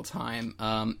movies of all time.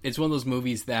 It's one of those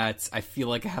movies that I feel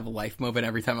like I have a life moment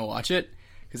every time I watch it,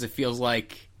 because it feels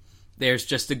like there's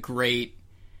just a great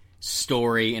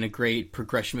story and a great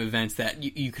progression of events that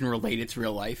you can relate it to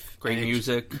real life. Great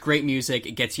music,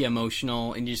 it gets you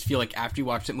emotional, and you just feel like after you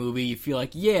watch that movie, you feel like,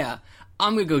 yeah,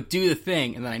 I'm gonna go do the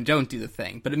thing, and then I don't do the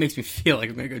thing, but it makes me feel like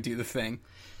I'm gonna go do the thing.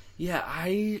 Yeah,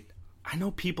 I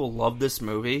know people love this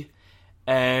movie,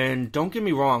 and don't get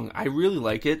me wrong, I really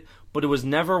like it, but it was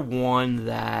never one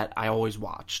that I always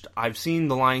watched. I've seen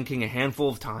The Lion King a handful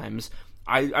of times.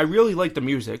 I really like the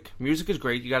music. Music is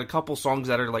great. You got a couple songs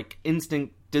that are like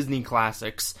instant Disney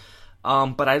classics,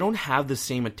 but I don't have the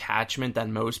same attachment that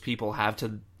most people have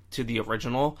to the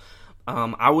original.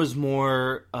 I was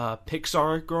more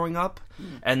Pixar growing up,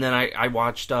 and then I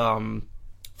watched, of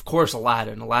course,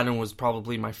 Aladdin. Aladdin was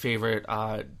probably my favorite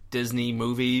Disney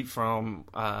movie from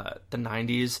the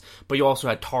 90s, but you also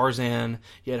had Tarzan,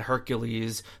 you had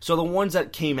Hercules. So the ones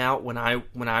that came out when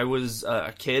I was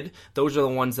a kid, those are the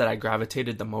ones that I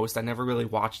gravitated the most. I never really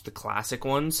watched the classic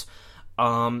ones.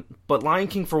 But Lion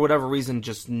King, for whatever reason,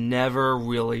 just never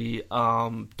really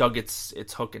dug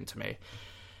its hook into me.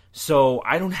 So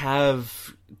I don't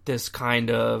have this kind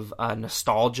of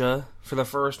nostalgia for the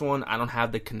first one. I don't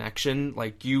have the connection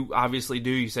like you obviously do.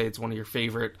 You say it's one of your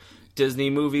favorite Disney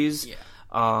movies.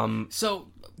 Yeah. So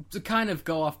to kind of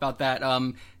go off about that,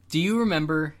 do you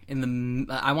remember in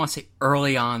I want to say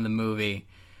early on in the movie,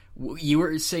 you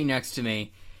were sitting next to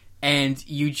me, and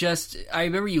I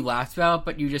remember you laughed about it,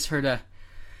 but you just heard a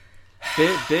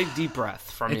big deep breath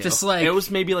from you. Just like, it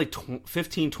was maybe like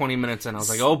 15, 20 minutes in. I was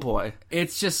like, oh boy.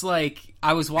 It's just like,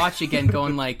 I was watching again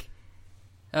going like,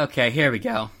 okay, here we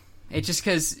go. It's just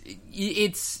because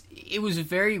it was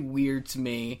very weird to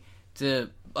me, to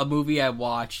a movie I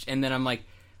watched, and then I'm like,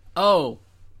 oh,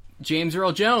 James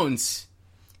Earl Jones,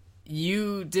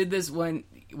 you did this when,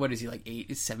 what is he, like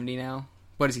 70 now?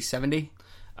 What is he, 70?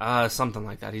 Something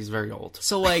like that. He's very old.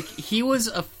 So, like, he was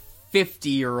a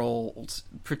 50-year-old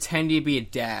pretending to be a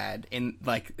dad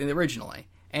originally.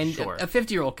 And sure. A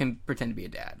 50-year-old can pretend to be a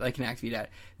dad. Like, can act to be a dad.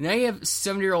 Now you have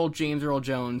 70-year-old James Earl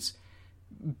Jones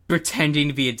pretending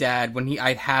to be a dad when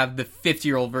I have the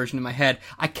 50-year-old version in my head.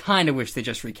 I kind of wish they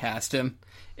just recast him.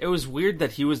 It was weird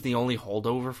that he was the only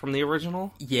holdover from the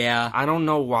original. Yeah. I don't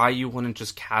know why you wouldn't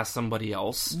just cast somebody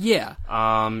else. Yeah.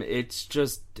 It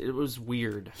was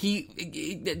weird.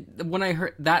 When I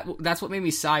heard that, that's what made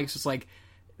me sigh. It's just like,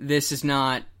 this is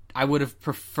not, I would have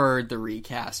preferred the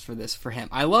recast for this, for him.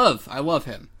 I love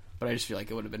him, but I just feel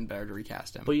like it would have been better to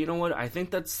recast him. But you know what? I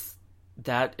think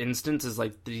that instance is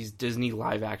like these Disney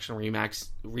live action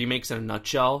remakes in a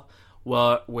nutshell,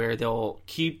 where they'll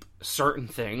keep certain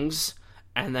things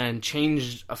and then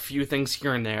change a few things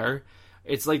here and there.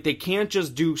 It's like they can't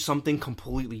just do something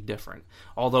completely different.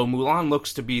 Although Mulan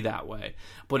looks to be that way.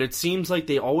 But it seems like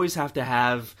they always have to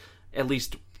have at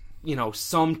least,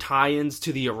 some tie-ins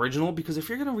to the original, because if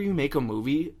you're going to remake a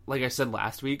movie, like I said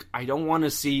last week, I don't want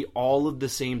to see all of the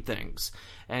same things.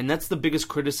 And that's the biggest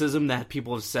criticism that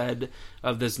people have said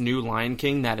of this new Lion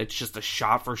King, that it's just a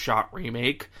shot-for-shot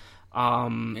remake.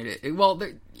 But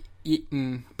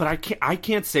I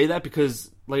can't say that because,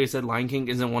 like I said, Lion King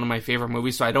isn't one of my favorite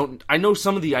movies, so I know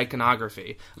some of the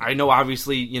iconography. I know,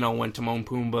 obviously, when Timon,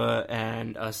 Pumbaa,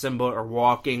 and Simba are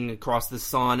walking across the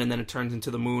sun, and then it turns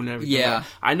into the moon and everything. Yeah.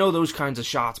 I know those kinds of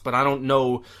shots, but I don't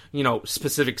know,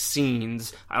 specific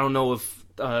scenes. I don't know if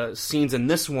scenes in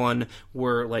this one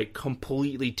were, like,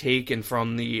 completely taken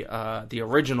from the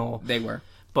original. They were.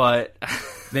 But...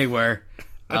 They were.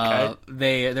 Okay.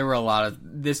 There were a lot of...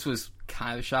 This was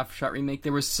kind of a shot-for-shot remake.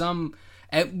 There was some...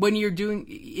 When you're doing...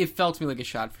 It felt to me like a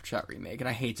shot-for-shot remake, and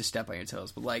I hate to step on your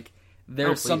toes, but, like, there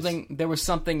was something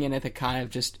in it that kind of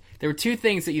just... There were two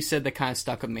things that you said that kind of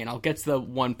stuck with me, and I'll get to the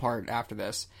one part after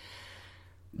this.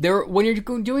 When you're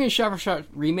doing a shot-for-shot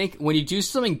remake, when you do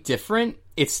something different,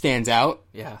 it stands out.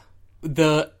 Yeah.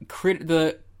 The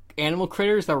animal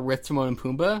critters that were with Timon and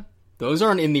Pumbaa, those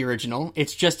aren't in the original.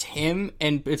 It's just him,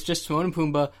 and it's just Timon and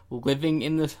Pumbaa living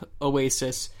in the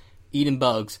oasis, eating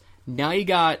bugs. Now you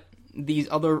got these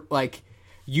other, like...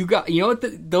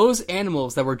 those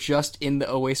animals that were just in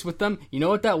the oasis with them, you know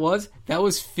what that was? That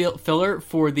was filler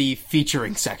for the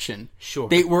featuring section. Sure.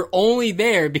 They were only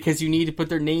there because you need to put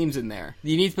their names in there.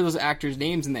 You need to put those actors'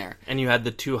 names in there. And you had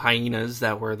the two hyenas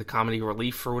that were the comedy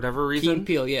relief for whatever reason. Key and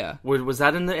Peele, yeah. Was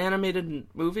that in the animated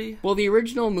movie? Well, the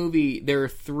original movie, there are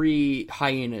three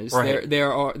hyenas. Right.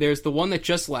 There's the one that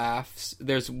just laughs,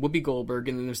 there's Whoopi Goldberg,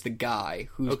 and then there's the guy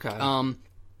who's... Okay.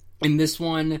 In this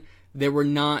one... They were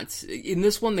not... In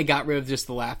this one, they got rid of just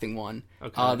the laughing one.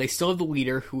 Okay. They still have the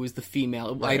leader, who is the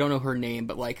female. Right. I don't know her name,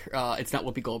 but, like, it's not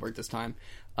Whoopi Goldberg this time.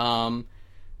 But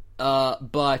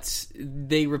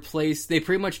they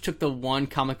pretty much took the one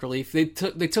comic relief. They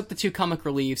took the two comic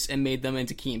reliefs and made them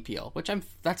into Key and Peele,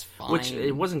 that's fine. Which,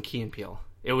 it wasn't Key and Peele.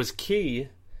 It was Key,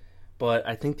 but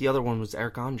I think the other one was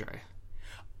Eric Andre.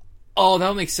 Oh, that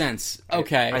would make sense.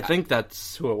 Okay. I think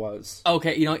that's who it was.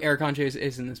 Okay, Eric Andre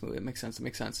is in this movie. It makes sense.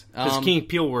 Because Key and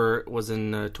Peele was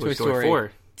in Toy Story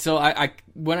 4. So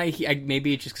when I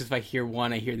maybe it's just because if I hear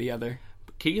one, I hear the other.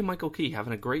 Key and Michael Key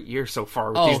having a great year so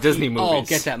far with these Disney movies. Oh,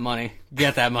 get that money.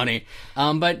 But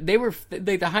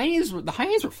the hyenas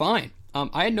were fine.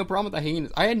 I had no problem with the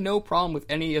hyenas. I had no problem with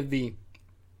any of the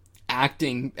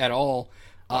acting at all.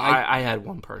 I had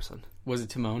one person. Was it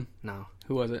Timon? No.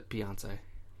 Who was it?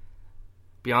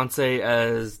 Beyonce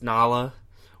as Nala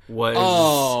was...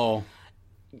 Oh.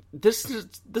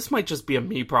 This might just be a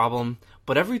me problem,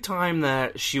 but every time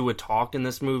that she would talk in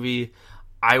this movie,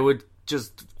 I would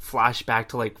just flash back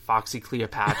to, like, Foxy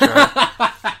Cleopatra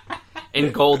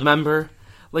in Goldmember.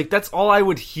 Like, that's all I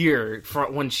would hear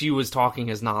when she was talking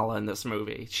as Nala in this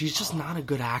movie. She's just not a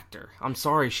good actor. I'm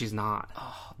sorry, she's not.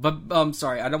 But I'm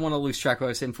sorry, I don't want to lose track of what I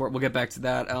was saying before. We'll get back to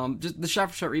that. Just the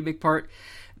shot-for-shot remake part...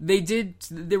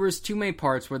 There was too many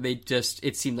parts where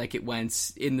it seemed like it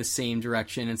went in the same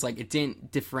direction. It's like it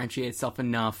didn't differentiate itself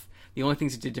enough. The only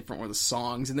things it did different were the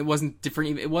songs, and it wasn't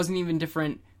even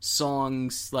different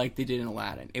songs like they did in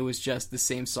Aladdin. It was just the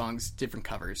same songs, different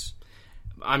covers.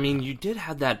 I mean, you did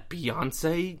have that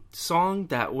Beyonce song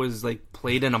that was like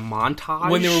played in a montage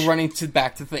when they were running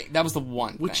back to the thing. That was the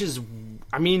one which thing. is,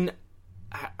 I mean,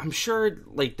 I'm sure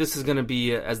like this is going to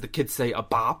be, as the kids say, a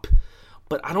bop,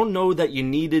 but I don't know that you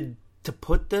needed to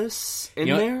put this in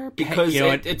there, because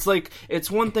it's like, it's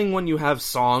one thing when you have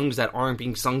songs that aren't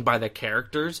being sung by the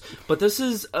characters, but this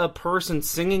is a person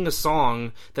singing a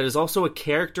song that is also a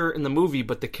character in the movie,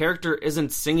 but the character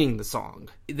isn't singing the song.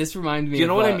 This reminded me. Do you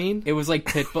know what I mean? It was like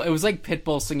Pitbull. It was like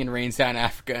Pitbull singing "Rains Down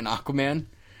Africa" and Aquaman.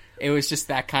 It was just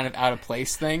that kind of out of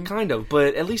place thing. Kind of,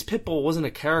 but at least Pitbull wasn't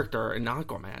a character in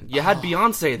Aquaman. You had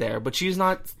Beyonce there, but she's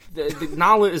not.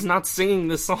 Nala is not singing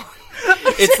this song.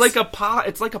 It's like a pop.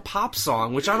 It's like a pop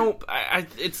song, which I don't.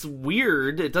 It's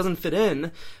weird. It doesn't fit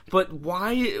in. But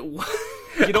why?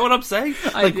 You know what I'm saying?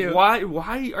 I Like, do.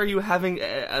 why are you having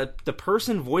the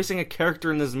person voicing a character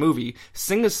in this movie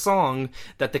sing a song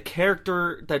that the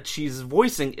character that she's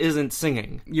voicing isn't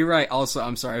singing? You're right. Also,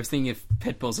 I'm sorry. I was thinking if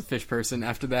Pitbull's a fish person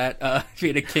after that, if he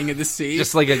had a King of the Sea.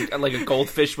 Just like a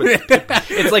goldfish with.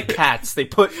 It's like Cats. They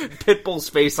put Pitbull's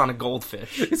face on a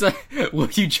goldfish. It's like, will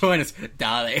you join us,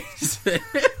 darling?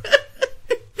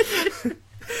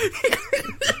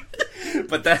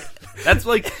 But that's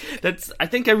like, I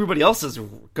think everybody else is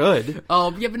good.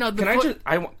 Oh, yeah, but no. Can I just?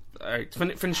 All right,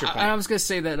 finish your point. I was gonna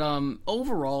say that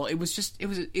overall,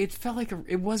 it felt like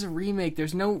it was a remake.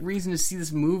 There's no reason to see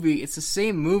this movie. It's the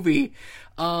same movie.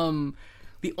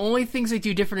 The only things they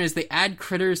do different is they add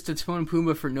critters to Timon and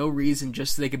Pumbaa for no reason,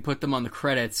 just so they can put them on the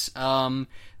credits.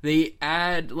 They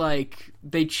add, like,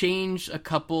 they change a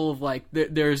couple of, like,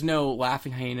 there's no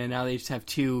Laughing Hyena, now they just have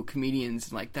two comedians,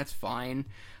 and, like, that's fine.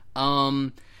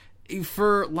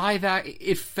 For live act,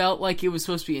 it felt like it was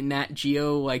supposed to be a Nat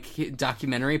Geo, like,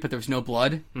 documentary, but there was no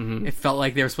blood. Mm-hmm. It felt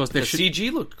like they were supposed to... The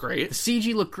CG looked great. The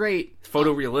CG looked great.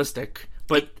 Photorealistic,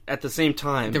 but at the same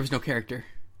time... There was no character.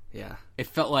 Yeah. It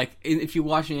felt like, if you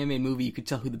watch an anime movie, you could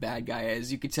tell who the bad guy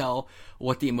is. You could tell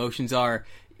what the emotions are.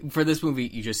 For this movie,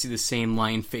 you just see the same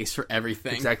lion face for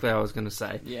everything. Exactly what I was going to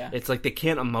say. Yeah. It's like they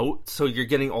can't emote, so you're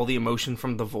getting all the emotion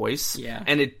from the voice. Yeah.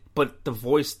 But the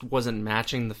voice wasn't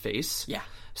matching the face. Yeah.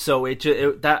 So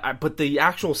but the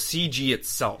actual CG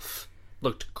itself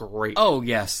looked great. Oh,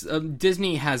 yes.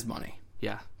 Disney has money.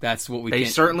 Yeah. That's what They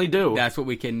certainly do. That's what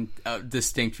we can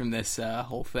distinct from this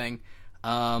whole thing.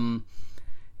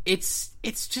 It's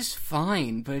just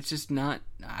fine, but it's just not.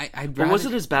 But was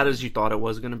it as bad as you thought it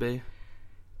was going to be?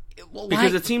 Well,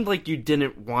 because it seemed like you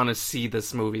didn't want to see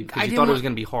this movie because you thought it was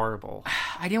going to be horrible.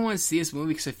 I didn't want to see this movie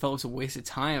because I felt it was a waste of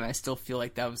time. I still feel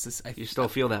like that was this. You still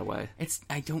feel that way?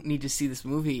 I don't need to see this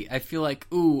movie. I feel like,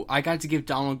 ooh, I got to give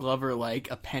Donald Glover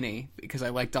like a penny because I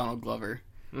like Donald Glover.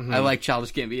 Mm-hmm. I like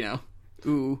Childish Gambino.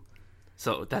 Ooh.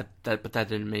 So but that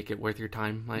didn't make it worth your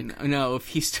time, Mike? No, if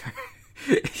he started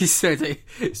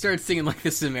singing like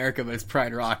 "This Is America," but it's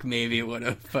Pride Rock, maybe it would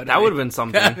have. But that would have been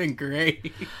something. That'd been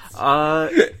great.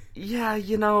 Yeah,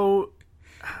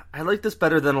 I like this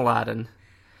better than Aladdin.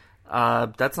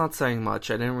 That's not saying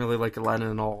much. I didn't really like Aladdin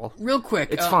at all. Real quick.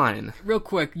 It's fine. Real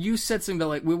quick, you said something about,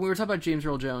 like, when we were talking about James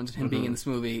Earl Jones and him being in this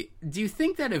movie, do you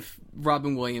think that if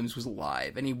Robin Williams was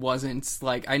alive and he wasn't,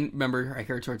 like, I remember I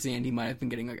heard towards the end he might have been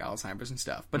getting, like, Alzheimer's and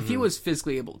stuff, but if he was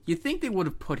physically able, do you think they would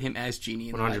have put him as Genie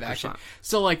in the live 100%. action?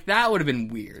 So, like, that would have been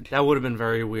weird. That would have been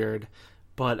very weird.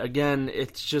 But, again,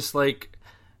 it's just, like...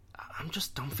 I'm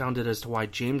just dumbfounded as to why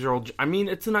James Earl... I mean,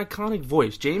 it's an iconic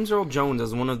voice. James Earl Jones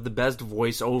is one of the best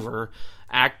voiceover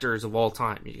actors of all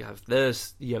time. You have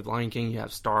this, you have Lion King, you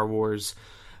have Star Wars.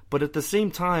 But at the same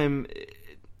time,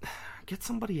 get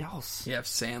somebody else. You have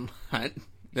Sam Hunt,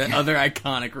 that other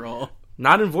iconic role.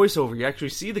 Not in voiceover. You actually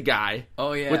see the guy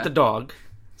with the dog.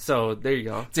 So, there you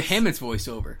go. To him, it's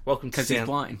voiceover. Welcome to because he's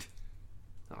blind.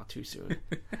 Oh, too soon.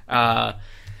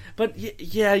 But,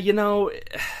 yeah,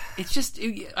 it's just,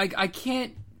 I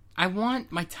can't, I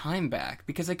want my time back,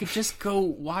 because I could just go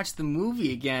watch the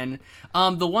movie again.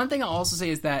 The one thing I'll also say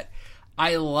is that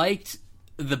I liked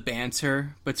the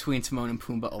banter between Timon and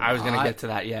Pumbaa a lot. I was going to get to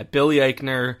that, yeah. Billy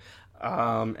Eichner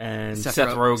and Seth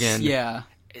Rogen. Yeah.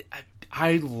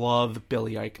 I love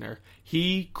Billy Eichner.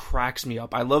 He cracks me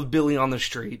up. I love Billy on the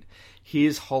Street.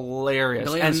 He's hilarious.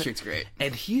 Billy on the Street's great.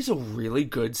 And he's a really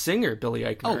good singer, Billy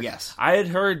Eichner. Oh, yes. I had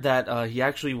heard that he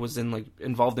actually was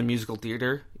involved in musical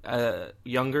theater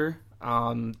younger.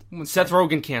 Seth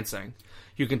Rogen can't sing.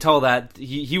 You can tell that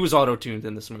he was auto-tuned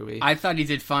in this movie. I thought he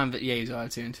did fine, but yeah, he's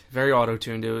auto-tuned. Very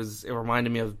auto-tuned. It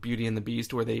reminded me of Beauty and the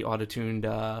Beast, where they auto-tuned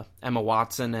Emma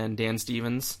Watson and Dan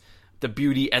Stevens. The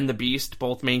Beauty and the Beast,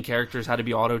 both main characters had to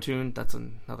be auto-tuned. That's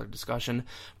another discussion.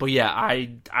 But yeah,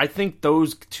 I think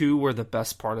those two were the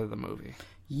best part of the movie.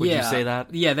 Would you say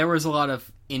that? Yeah, there was a lot of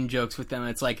in-jokes with them.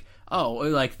 It's like, oh,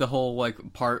 like the whole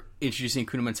like part introducing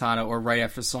Kuna Matata or right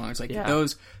after the song. It's like,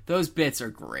 those bits are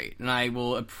great, and I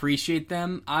will appreciate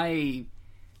them. I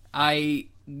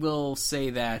will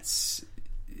say that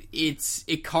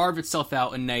it carved itself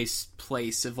out a nice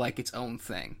place of like its own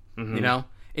thing. Mm-hmm. You know,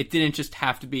 it didn't just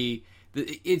have to be.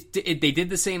 They did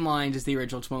the same lines as the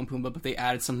original Timon and Pumbaa, but they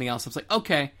added something else. I was like,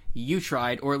 okay, you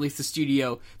tried, or at least the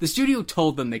studio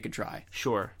told them they could try.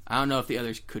 Sure. I don't know if the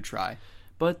others could try.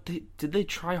 But did they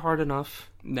try hard enough?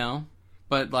 No.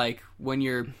 But, like, when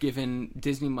you're given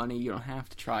Disney money, you don't have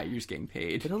to try. You're just getting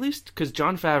paid. But at least, because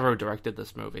Jon Favreau directed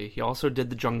this movie. He also did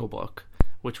The Jungle Book,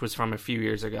 which was from a few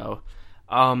years ago.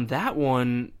 That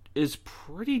one is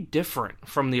pretty different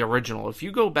from the original. If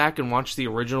you go back and watch the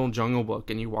original Jungle Book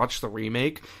and you watch the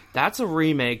remake, that's a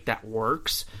remake that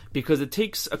works because it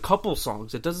takes a couple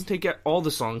songs. It doesn't take all the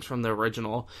songs from the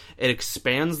original. It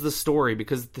expands the story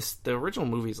because the original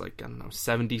movie is like, I don't know,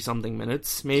 70-something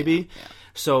minutes, maybe. Yeah.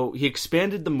 So he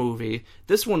expanded the movie.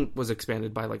 This one was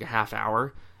expanded by like a half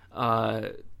hour.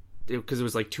 Because it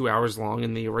was like 2 hours long,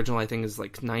 and the original I think is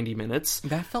like 90 minutes.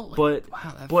 That felt like,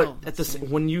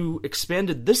 when you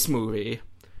expanded this movie,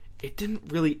 it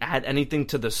didn't really add anything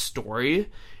to the story.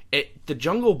 The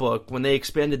Jungle Book, when they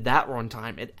expanded that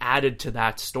runtime, it added to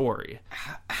that story.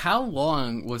 How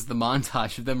long was the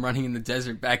montage of them running in the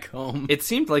desert back home? It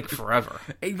seemed like forever.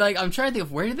 Like, I'm trying to think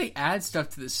of where did they add stuff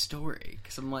to this story?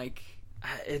 Because I'm like,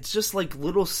 it's just like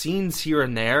little scenes here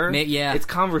and there. Yeah. It's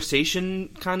conversation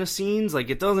kind of scenes.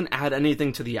 Like, it doesn't add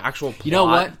anything to the actual plot. You know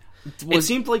what? It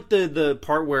seemed like the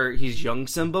part where he's young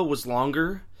Simba was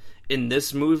longer in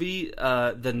this movie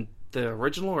than the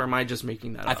original, or am I just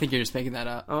making that up? I think you're just making that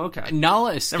up. Oh, okay.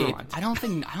 Nala escaped. I don't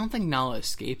think Nala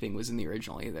escaping was in the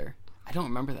original either. I don't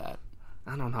remember that.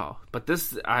 I don't know. But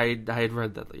this, I had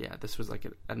read that, yeah, this was like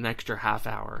an extra half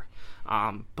hour.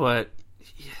 But...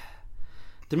 yeah.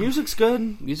 The music's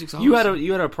good. Music's awesome. You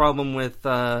had a problem with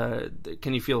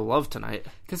Can You Feel the Love Tonight?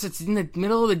 Because it's in the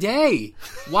middle of the day.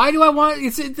 Why do I want...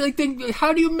 It's like,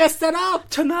 how do you mess that up?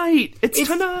 Tonight. It's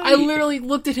tonight. I literally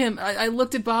looked at him. I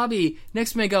looked at Bobby.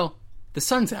 Next to me, I go, the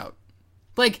sun's out.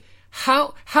 Like,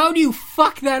 how do you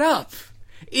fuck that up?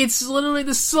 It's literally,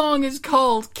 the song is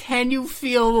called Can You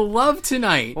Feel the Love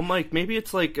Tonight? Well, Mike, maybe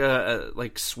it's like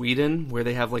Sweden, where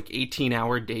they have like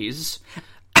 18-hour days...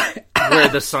 where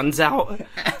the sun's out.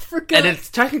 Africa. And it's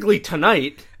technically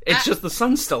tonight. It's just the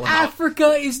sun's still out.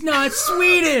 Africa is not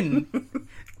Sweden.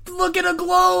 Look at a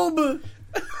globe.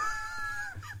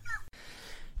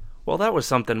 Well, that was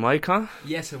something, Mike, huh?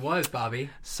 Yes, it was,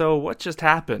 Bobby. So what just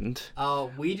happened?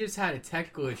 We just had a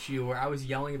technical issue where I was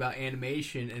yelling about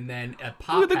animation, and then a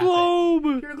pop Look at the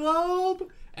globe. Your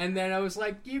globe. And then I was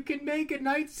like, you can make a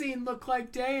night scene look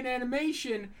like day in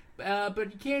animation,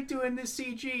 but you can't do it in this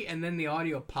CG. And then the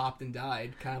audio popped and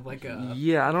died, kind of like a...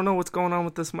 Yeah, I don't know what's going on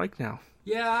with this mic now.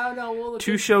 Yeah, I don't know. We'll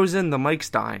 2 shows in, the mic's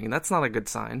dying. That's not a good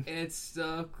sign. It's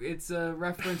a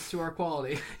reference to our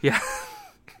quality. Yeah.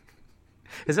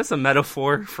 Is this a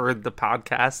metaphor for the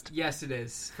podcast? Yes, it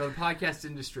is. For the podcast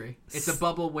industry. It's a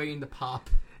bubble waiting to pop.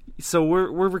 So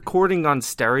we're recording on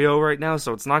stereo right now,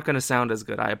 so it's not going to sound as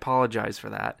good. I apologize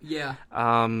for that. Yeah.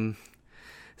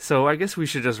 So I guess we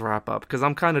should just wrap up, because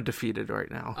I'm kind of defeated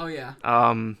right now. Oh, yeah.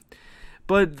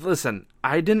 But listen,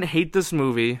 I didn't hate this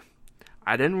movie.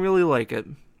 I didn't really like it.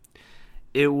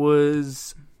 It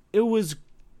was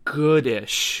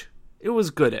goodish. It was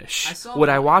goodish. Would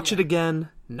I watch it again?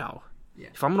 No. Yeah.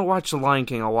 If I'm going to watch The Lion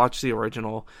King, I'll watch the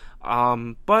original.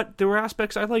 But there were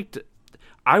aspects I liked.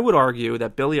 I would argue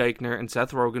that Billy Eichner and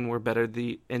Seth Rogen were better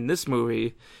in this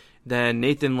movie than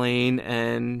Nathan Lane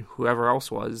and whoever else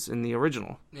was in the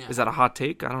original. Yeah. Is that a hot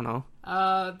take? I don't know.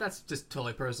 That's just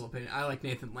totally personal opinion. I like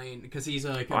Nathan Lane because he's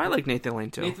like... I like Nathan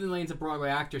Lane too. Nathan Lane's a Broadway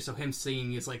actor, so him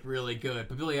singing is like really good.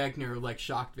 But Billy Eichner like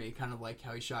shocked me, kind of like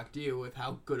how he shocked you with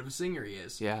how good of a singer he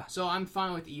is. Yeah. So I'm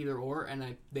fine with either or,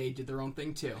 and they did their own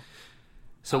thing too.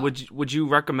 So would you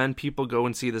recommend people go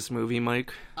and see this movie,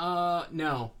 Mike?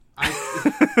 No. I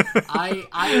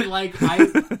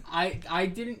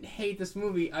didn't hate this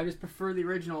movie. I just prefer the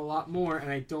original a lot more,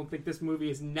 and I don't think this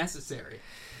movie is necessary.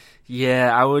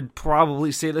 Yeah, I would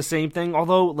probably say the same thing.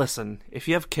 Although, listen, if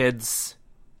you have kids,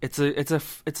 it's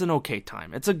an okay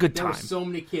time. It's a good time. There are so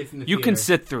many kids in the theater. You can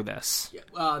sit through this.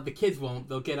 The kids won't.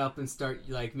 They'll get up and start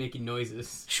like making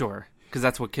noises. Sure. Because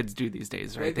that's what kids do these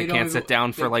days, right? They can't sit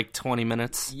down for like 20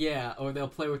 minutes. Yeah, or they'll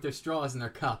play with their straws in their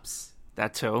cups.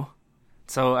 That too.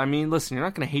 So, I mean, listen, you're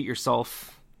not going to hate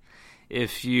yourself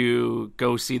if you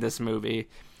go see this movie.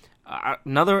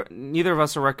 Neither of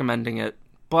us are recommending it,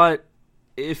 but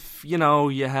if, you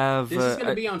have... This is going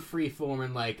to be on Freeform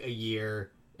in like a year.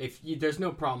 There's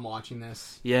no problem watching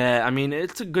this. Yeah, I mean,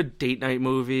 it's a good date night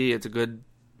movie. It's a good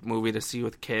movie to see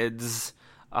with kids.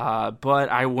 But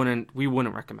we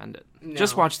wouldn't recommend it. No.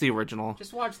 Just watch the original.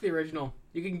 Just watch the original.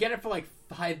 You can get it for like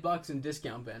 $5 in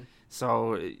discount bin.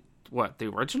 So, what, the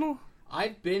original?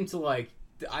 I've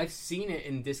seen it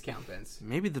in discount bins.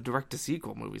 Maybe the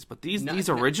direct-to-sequel movies, but these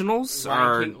originals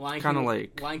are kind of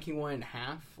like... Lion King 1.5.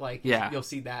 Like, yeah. You'll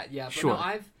see that. Yeah, but sure.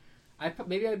 no,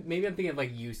 maybe I'm thinking of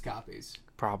like used copies.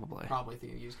 Probably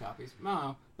thinking of used copies.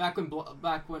 No, back when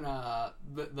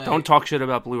don't talk shit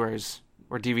about Blu-rays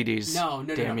or DVDs. No,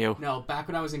 damn you. No, back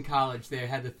when I was in college, they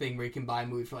had the thing where you can buy a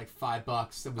movie for like $5 that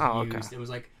was used. Okay. It was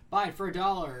like buy it for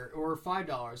 $1 or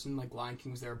 $5, and like Lion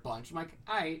King was there a bunch. I'm like,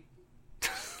 aight.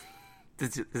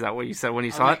 Is that what you said when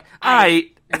you saw it?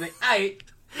 Aight. And like, aight.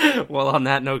 Well, on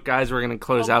that note, guys, we're going to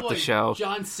close out the show.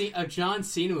 John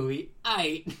Cena movie,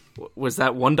 aight. Was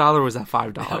that $1 or was that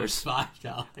 $5? That was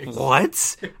 $5.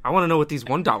 What? I want to know what these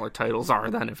 $1 titles are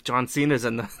then, if John Cena's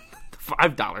in the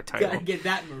 $5 title. Gotta get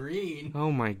that Marine.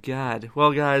 Oh my god.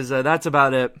 Well, guys, that's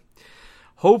about it.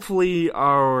 Hopefully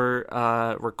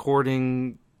our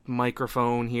recording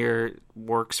microphone here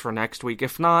works for next week.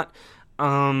 If not,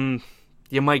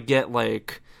 you might get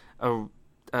like the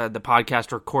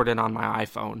podcast recorded on my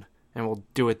iPhone, and we'll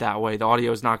do it that way. The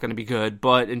audio is not going to be good,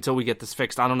 but until we get this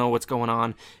fixed, I don't know what's going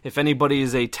on. If anybody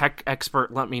is a tech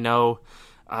expert, let me know.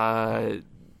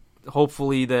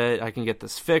 Hopefully that I can get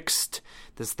this fixed.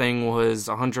 This thing was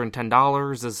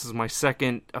 $110. This is my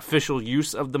second official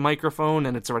use of the microphone,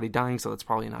 and it's already dying, so that's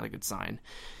probably not a good sign.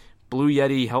 Blue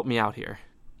Yeti, help me out here.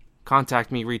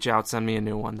 Contact me, reach out, send me a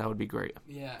new one. That would be great.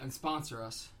 Yeah, and sponsor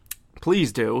us.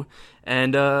 Please do.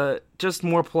 And just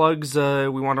more plugs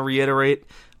we want to reiterate.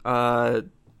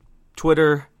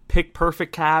 Twitter, Pick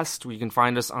Perfect Cast. You can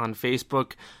find us on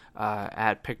Facebook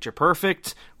at Picture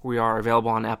Perfect. We are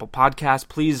available on Apple Podcasts.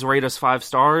 Please rate us 5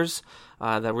 stars.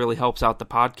 That really helps out the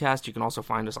podcast. You can also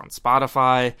find us on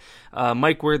Spotify.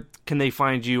 Mike, where can they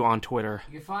find you on Twitter?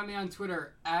 You can find me on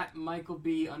Twitter at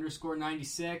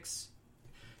MichaelB_96.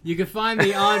 You can find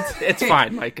me on... It's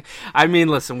fine, Mike. I mean,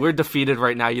 listen, we're defeated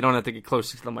right now. You don't have to get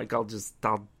closer to the mic. I'll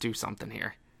do something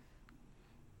here.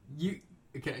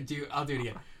 I'll do it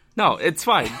again. No, it's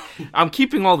fine. I'm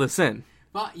keeping all this in.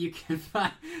 But you can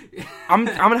find... I'm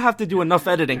going to have to do enough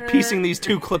editing, piecing these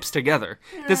 2 clips together.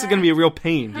 This is going to be a real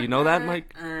pain. Do you know that,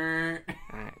 Mike? All right.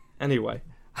 Anyway,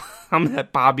 I'm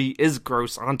at Bobby is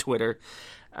Gross on Twitter.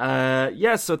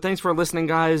 So thanks for listening,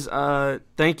 guys.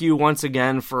 Thank you once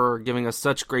again for giving us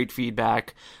such great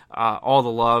feedback. All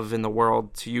the love in the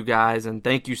world to you guys, and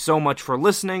thank you so much for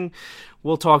listening.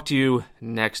 We'll talk to you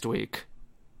next week.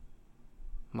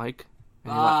 Mike?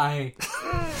 Bye.